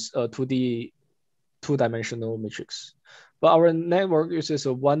 which is a 2D two-dimensional matrix. But our network uses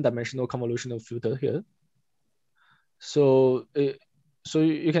a one-dimensional convolutional filter here. So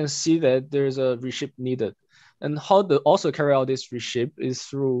you can see that there's a reshape needed. And how to also carry out this reshape is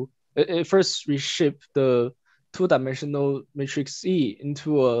through, it first reshape the two-dimensional matrix E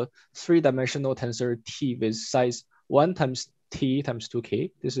into a three-dimensional tensor T with size 1 times T times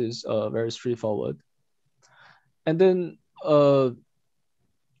 2K. This is very straightforward. And then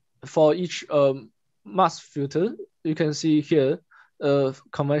for each mask filter, you can see here,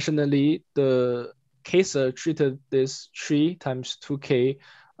 conventionally, the caser treated this 3 times 2K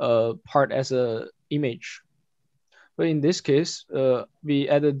part as an image. But in this case, we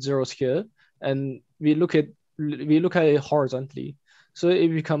added zeros here, and we look at it horizontally. So it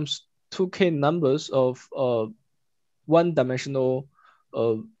becomes 2K numbers of one-dimensional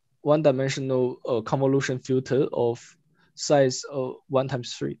convolution filter of size 1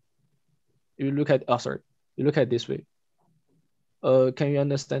 times 3. You look at you look at it this way. Can you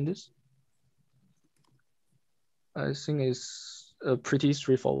understand this? I think it's pretty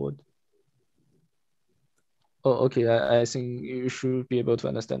straightforward. Oh, okay. I think you should be able to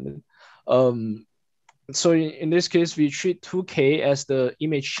understand it. So in this case, we treat 2K as the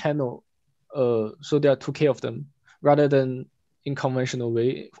image channel. So there are 2K of them, rather than in conventional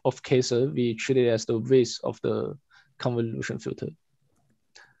way of caser, we treat it as the width of the convolution filter.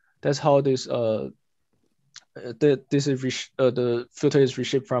 That's how this the filter is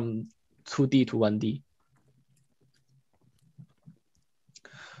reshaped from 2D to 1D.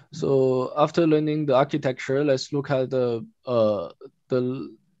 So after learning the architecture, let's look at the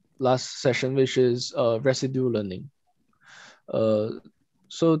last session, which is residue learning.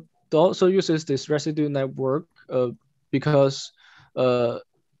 So it also uses this residue network because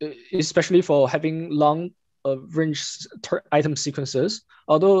especially for having long range item sequences,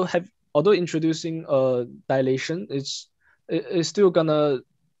 although introducing dilation, it's still gonna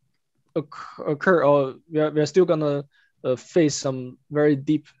occur, or we're still gonna face some very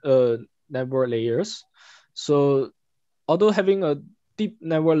deep network layers. So although having a deep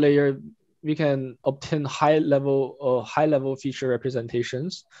network layer, we can obtain high level feature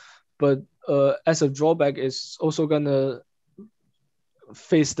representations, but as a drawback, is also gonna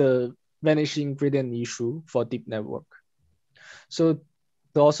face the vanishing gradient issue for deep network. So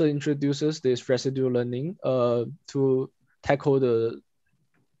it also introduces this residual learning to tackle the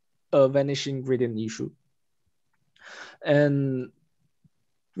vanishing gradient issue. And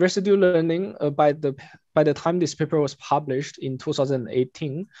residual learning, by the time this paper was published in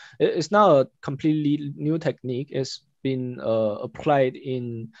 2018, it's now a completely new technique. It's been applied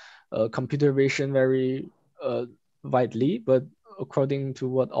in computer vision very widely, but according to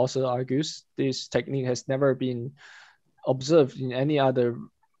what author argues, this technique has never been observed in any other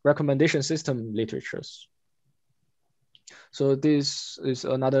recommendation system literatures. So this is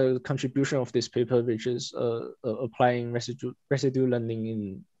another contribution of this paper, which is applying residual learning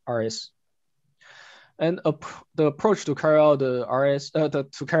in RS. And the approach to carry out the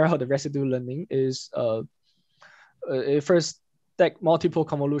residual learning is it first stack multiple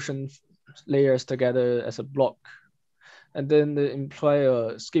convolution layers together as a block, and then they employ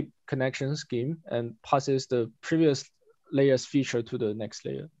a skip connection scheme and passes the previous layer's feature to the next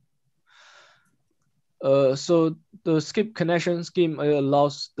layer. So the skip connection scheme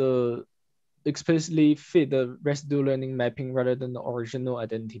allows the explicitly fit the residual learning mapping rather than the original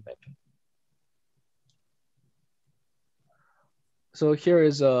identity mapping. So here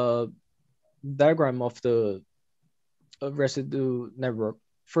is a diagram of the residue network.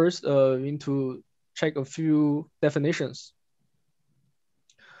 First, we need to check a few definitions.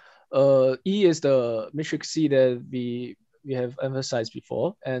 E is the matrix C that we have emphasized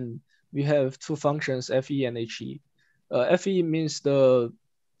before, and we have two functions, Fe and He. Fe means the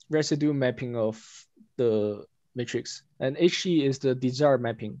residue mapping of the matrix, and He is the desired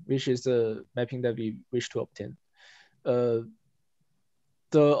mapping, which is the mapping that we wish to obtain.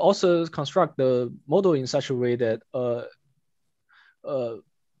 The authors construct the model in such a way that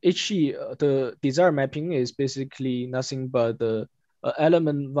He, the desired mapping, is basically nothing but the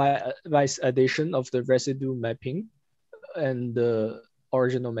element-wise addition of the residue mapping and the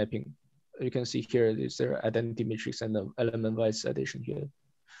original mapping. You can see here is their identity matrix and the element-wise addition here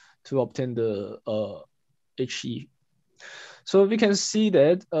to obtain the He. So we can see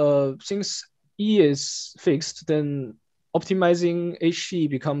that since E is fixed, then optimizing He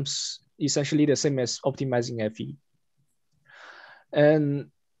becomes essentially the same as optimizing Fe.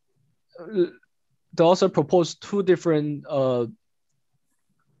 And they also propose two different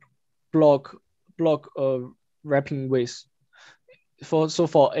block wrapping ways. So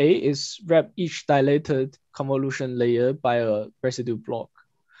for A is wrap each dilated convolution layer by a residue block.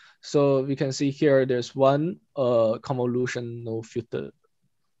 So we can see here there's one convolutional filter.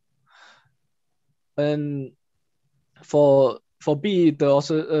 And for B, they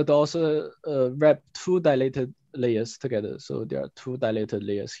also wrap two dilated layers together. So there are two dilated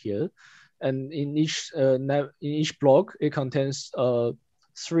layers here, and in each block it contains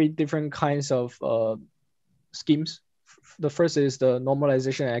three different kinds of schemes. The first is the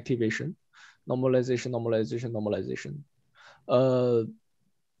normalization and activation, normalization.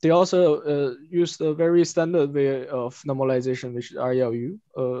 They also use the very standard way of normalization, which is RLU,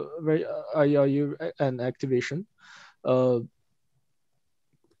 RLU and activation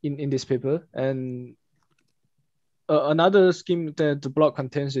in this paper. And another scheme that the block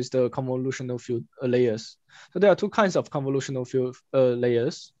contains is the convolutional field layers. So there are two kinds of convolutional field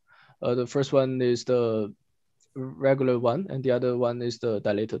layers. The first one is the regular one, and the other one is the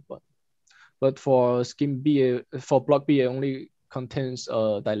dilated one. But for scheme B, for block B, it only contains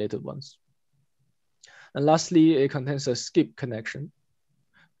dilated ones. And lastly, it contains a skip connection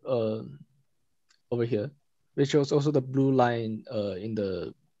over here, which was also the blue line in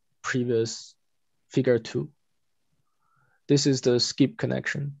the previous figure 2. This is the skip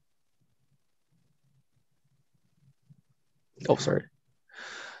connection. Oh, sorry.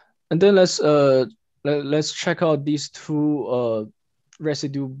 And then let's check out these two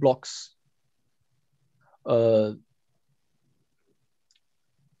residue blocks.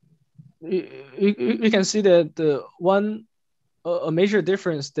 We can see that the a major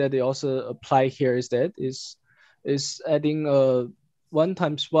difference that they also apply here is that is adding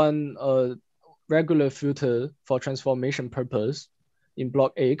 1x1 regular filter for transformation purpose in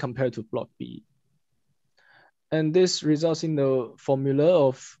block A compared to block B. And this results in the formula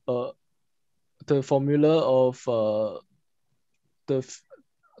of the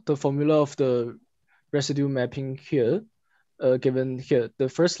residue mapping here, given here. The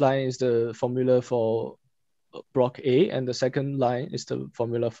first line is the formula for block A, and the second line is the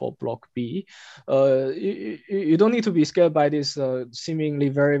formula for block B. You don't need to be scared by this seemingly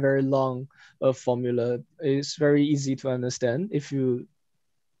very, very long formula. It's very easy to understand if you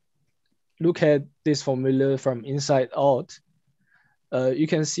look at this formula from inside out, you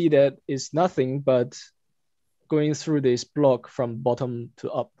can see that it's nothing but going through this block from bottom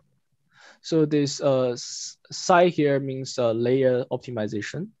to up. So this psi here means layer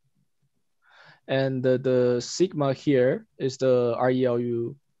optimization. And the sigma here is the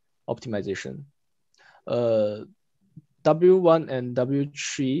RELU optimization. W1 and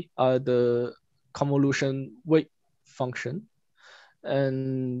W3 are the convolution weight function.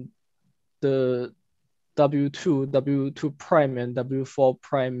 And the W2 prime and W4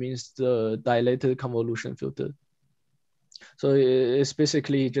 prime means the dilated convolution filter. So it's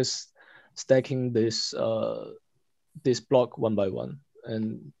basically just stacking this this block one by one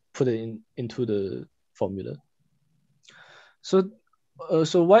and put it into the formula. So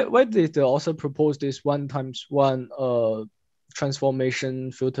why did they also propose this 1x1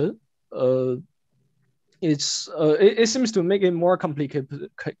 transformation filter? It seems to make it more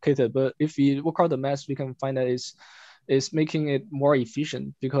complicated, but if we work out the math, we can find that it's making it more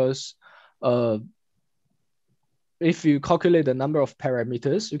efficient, because if you calculate the number of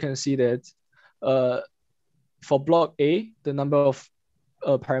parameters, you can see that for block A, the number of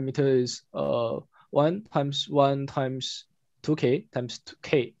parameter is 1 times 1 times 2k times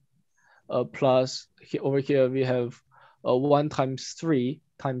 2k, plus over here we have 1 times 3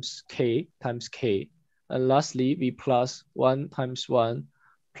 times k times k. And lastly, we plus 1 times 1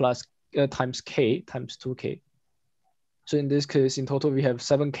 plus times k times 2k. So in this case, in total, we have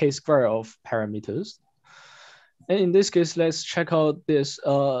 7k square of parameters. And in this case, let's check out this.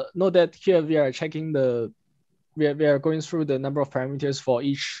 Note that here we are checking we are going through the number of parameters for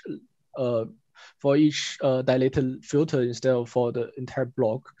each dilated filter instead of for the entire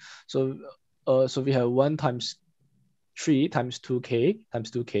block. So we have 1 times 3 times 2k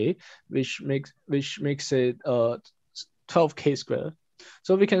times 2k, which makes it 12k squared.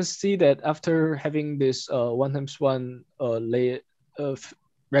 So we can see that after having this 1 times 1 layer of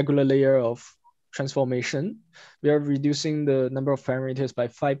regular layer of transformation, we are reducing the number of parameters by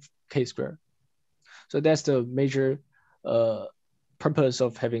 5k squared. So that's the major purpose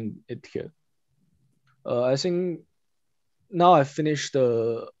of having it here. I think now I've finished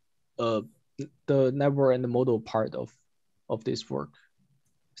the network and the model part of this work.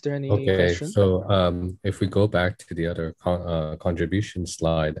 Is there any question? So if we go back to the other contribution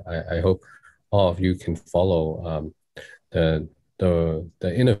slide, I hope all of you can follow the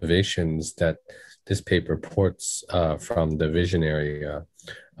innovations that this paper ports from the visionary,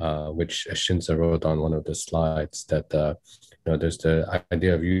 which Xinze wrote on one of the slides, that there's the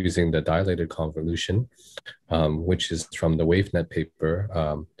idea of using the dilated convolution, which is from the WaveNet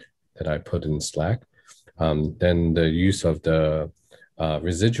paper that I put in Slack. Then the use of the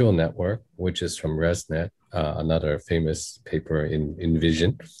residual network, which is from ResNet, another famous paper in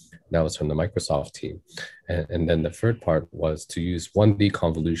Vision. That was from the Microsoft team. And then the third part was to use 1D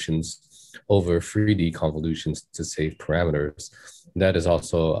convolutions over 3D convolutions to save parameters. That is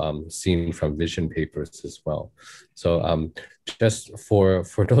also seen from Vision papers as well. So just for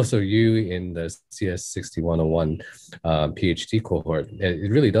those of you in the CS6101 PhD cohort, it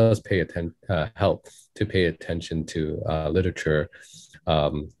really does help to pay attention to literature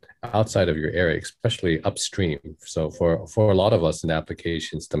outside of your area, especially upstream. So for a lot of us in the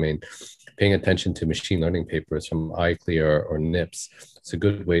applications domain, paying attention to machine learning papers from iClear or NIPS, it's a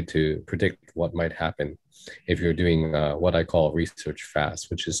good way to predict what might happen if you're doing what I call research fast,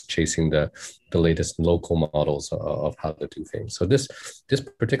 which is chasing the latest local models of how to do things. So this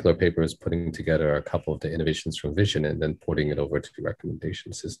particular paper is putting together a couple of the innovations from Vision and then porting it over to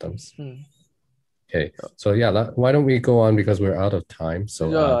recommendation systems. Okay, so yeah, why don't we go on, because we're out of time.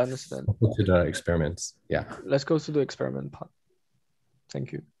 So yeah, I understand. We'll go to the experiments. Yeah. Let's go to the experiment part.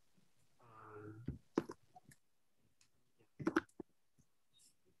 Thank you.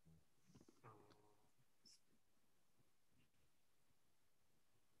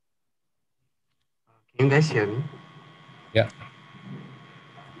 Can you guys hear me? Yeah.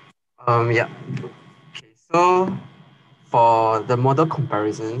 Yeah. Okay, so for the model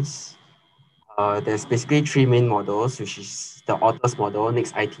comparisons, there's basically 3 main models, which is the authors model,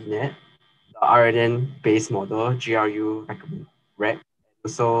 Next ITNet, the RNN-based model, GRU recommend rec, and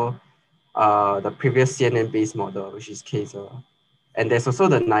also the previous CNN-based model, which is Kaiser. And there's also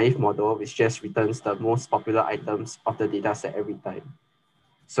the naive model, which just returns the most popular items of the data set every time.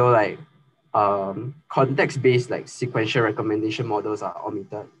 So like context-based like sequential recommendation models are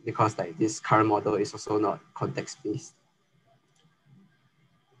omitted because like this current model is also not context-based.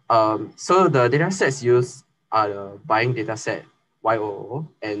 So the data sets used are the buying data set YOO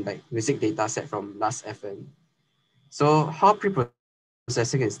and like music data set from Last.fm. So how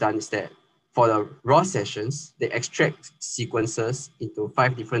pre-processing is done is that for the raw sessions, they extract sequences into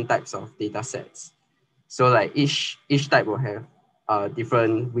 5 different types of data sets. So like each type will have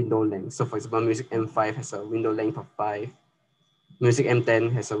different window length. So for example, music M5 has a window length of 5, music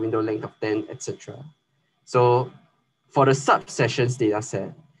M10 has a window length of 10, etc. So for the sub-sessions data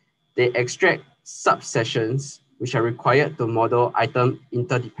set, they extract sub-sessions which are required to model item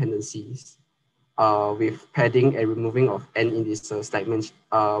interdependencies with padding and removing of n indices, like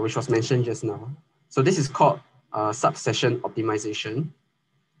which was mentioned just now. So this is called sub-session optimization.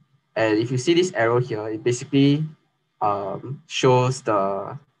 And if you see this arrow here, it basically shows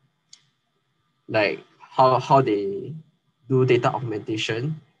the like how they do data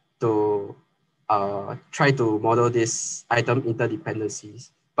augmentation to try to model this item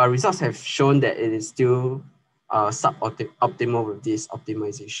interdependencies. But results have shown that it is still suboptimal with this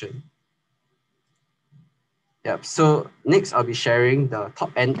optimization. Yep. So next, I'll be sharing the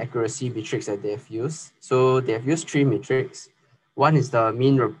top N accuracy metrics that they have used. So they have used 3 metrics. One is the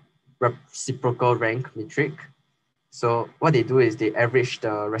mean reciprocal rank metric. So what they do is they average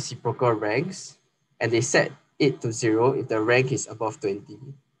the reciprocal ranks and they set it to 0 if the rank is above 20.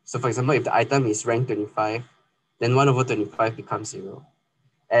 So for example, if the item is ranked 25, then 1 over 25 becomes 0.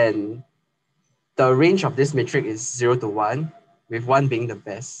 And the range of this metric is 0 to 1, with 1 being the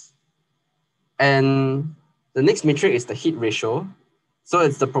best. And the next metric is the hit ratio. So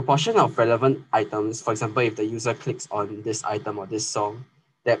it's the proportion of relevant items. For example, if the user clicks on this item or this song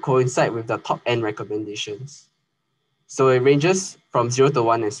that coincide with the top N recommendations. So it ranges from 0 to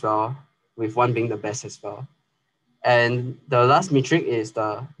 1 as well, with 1 being the best as well. And the last metric is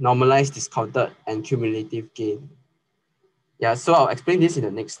the normalized, discounted, and cumulative gain. Yeah, so I'll explain this in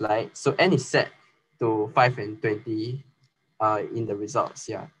the next slide. So N is set to 5 and 20 in the results,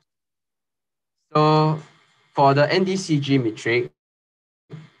 yeah. So for the NDCG metric,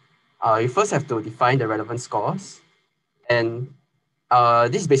 you first have to define the relevant scores. And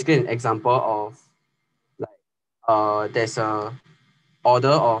this is basically an example of like there's a order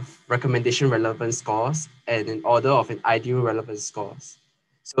of recommendation relevance scores and an order of an ideal relevance scores.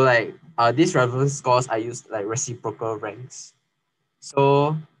 So like these relevance scores are used like reciprocal ranks.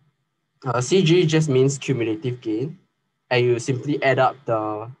 So CG just means cumulative gain, and you simply add up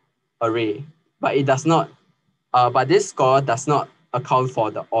the array, but it does not, but this score does not account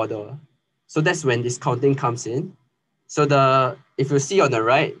for the order. So that's when discounting comes in. So if you see on the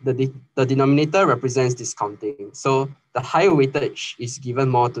right, the denominator represents discounting. So the higher weightage is given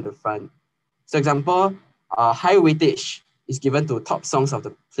more to the front. So example, high weightage is given to top songs of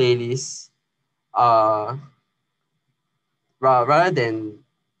the playlist rather than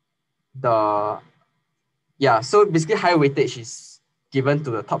so basically high weightage is given to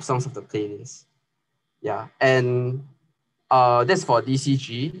the top songs of the playlist. Yeah, and that's for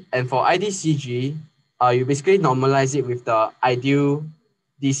DCG. And for IDCG, you basically normalize it with the ideal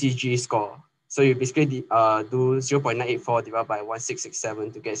DCG score. So you basically do 0.984 divided by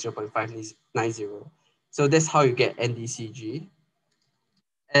 1667 to get 0.590. So that's how you get NDCG.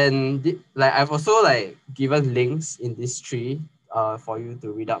 And like I've also like given links in this tree for you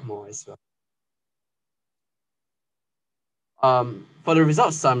to read up more as well. For the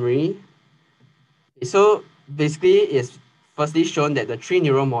results summary, so basically it's firstly shown that the 3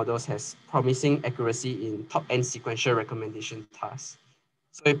 neural models has promising accuracy in top N sequential recommendation tasks.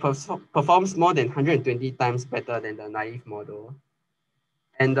 So it performs more than 120 times better than the naive model.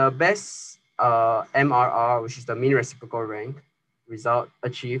 And the best MRR, which is the mean reciprocal rank result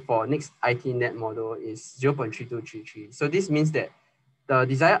achieved for next ITNet model is 0.3233. So this means that the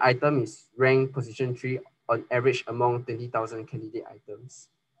desired item is ranked position 3 on average among 20,000 candidate items.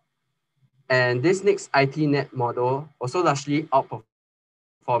 And this next ITNet model also largely outperforms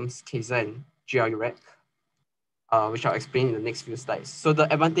Xinze and GRUREC, which I'll explain in the next few slides. So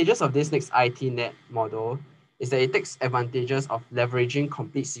the advantages of this next ITNet model is that it takes advantages of leveraging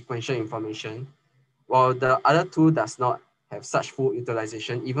complete sequential information, while the other two does not have such full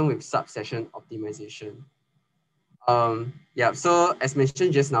utilization, even with sub-session optimization. So as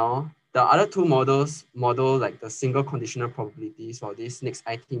mentioned just now, the other two models model like the single conditional probabilities, while this next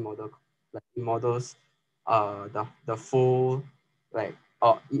IT model like models the full it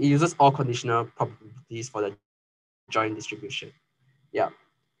uses all conditional probabilities for the joint distribution. Yeah.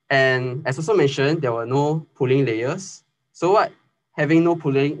 And as also mentioned, there were no pooling layers. So what having no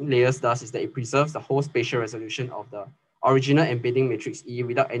pooling layers does is that it preserves the whole spatial resolution of the original embedding matrix E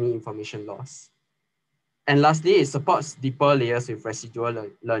without any information loss. And lastly, it supports deeper layers with residual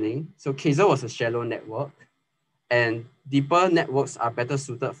learning. So Xinze was a shallow network, and deeper networks are better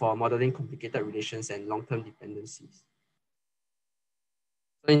suited for modeling complicated relations and long-term dependencies.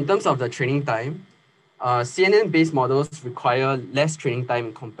 So in terms of the training time, CNN-based models require less training time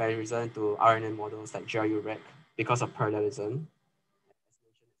in comparison to RNN models like GRU-REC because of parallelism.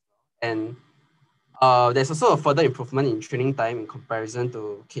 And there's also a further improvement in training time in comparison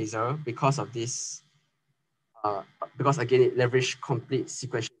to Kaiser because of this, because again, it leverages complete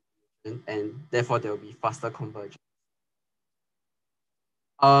sequential and therefore there will be faster convergence.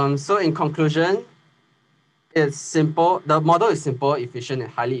 So in conclusion, it's simple. The model is simple, efficient,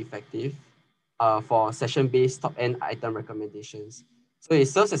 and highly effective for session-based top-end item recommendations. So it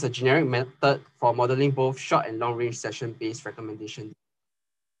serves as a generic method for modeling both short and long-range session-based recommendations.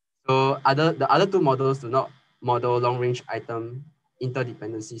 So the other two models do not model long-range item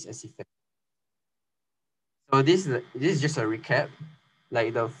interdependencies as effective. So this is just a recap.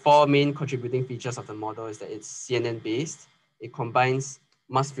 Like the four main contributing features of the model is that it's CNN-based. It combines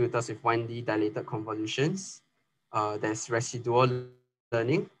mask filters with widely dilated convolutions. There's residual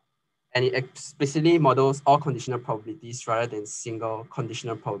learning, and it explicitly models all conditional probabilities rather than single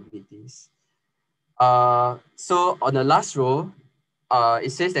conditional probabilities. So on the last row,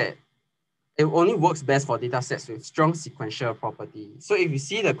 it says that it only works best for data sets with strong sequential property. So if you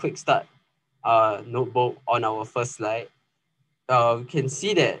see the quick start notebook on our first slide, we can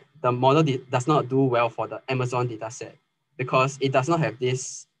see that the model does not do well for the Amazon dataset because it does not have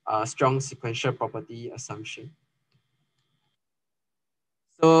this strong sequential property assumption.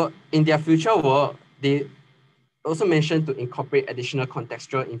 So in their future work, they also mentioned to incorporate additional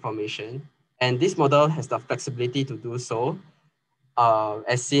contextual information, and this model has the flexibility to do so,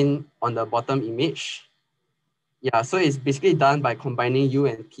 as seen on the bottom image. Yeah, so it's basically done by combining U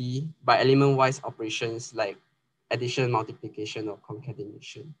and P by element-wise operations like addition, multiplication, or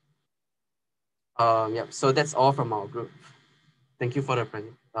concatenation. Yep, so that's all from our group. Thank you for the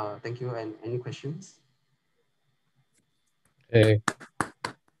thank you, and any questions? Hey.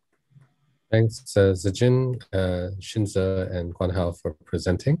 Thanks, Zijin, Xinze, and Guan for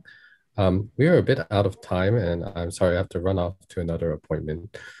presenting. We are a bit out of time, and I'm sorry I have to run off to another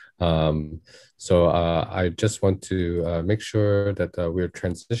appointment. So I just want to make sure that we're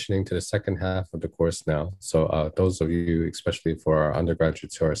transitioning to the second half of the course now. So those of you, especially for our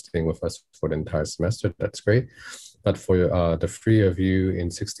undergraduates who are staying with us for the entire semester, that's great. But for the three of you in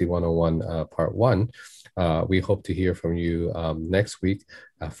 6101 Part 1, we hope to hear from you next week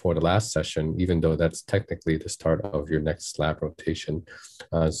for the last session, even though that's technically the start of your next lab rotation.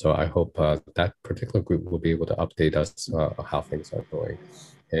 So I hope that particular group will be able to update us how things are going.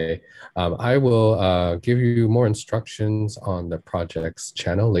 Okay. I will give you more instructions on the project's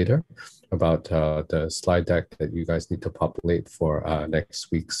channel later about the slide deck that you guys need to populate for next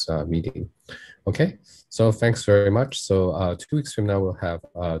week's meeting. Okay, so thanks very much. So 2 weeks from now, we'll have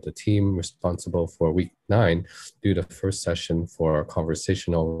the team responsible for week 9 do the first session for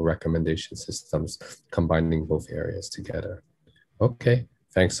conversational recommendation systems, combining both areas together. Okay,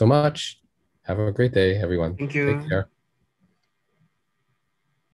 thanks so much. Have a great day, everyone. Thank you. Take care.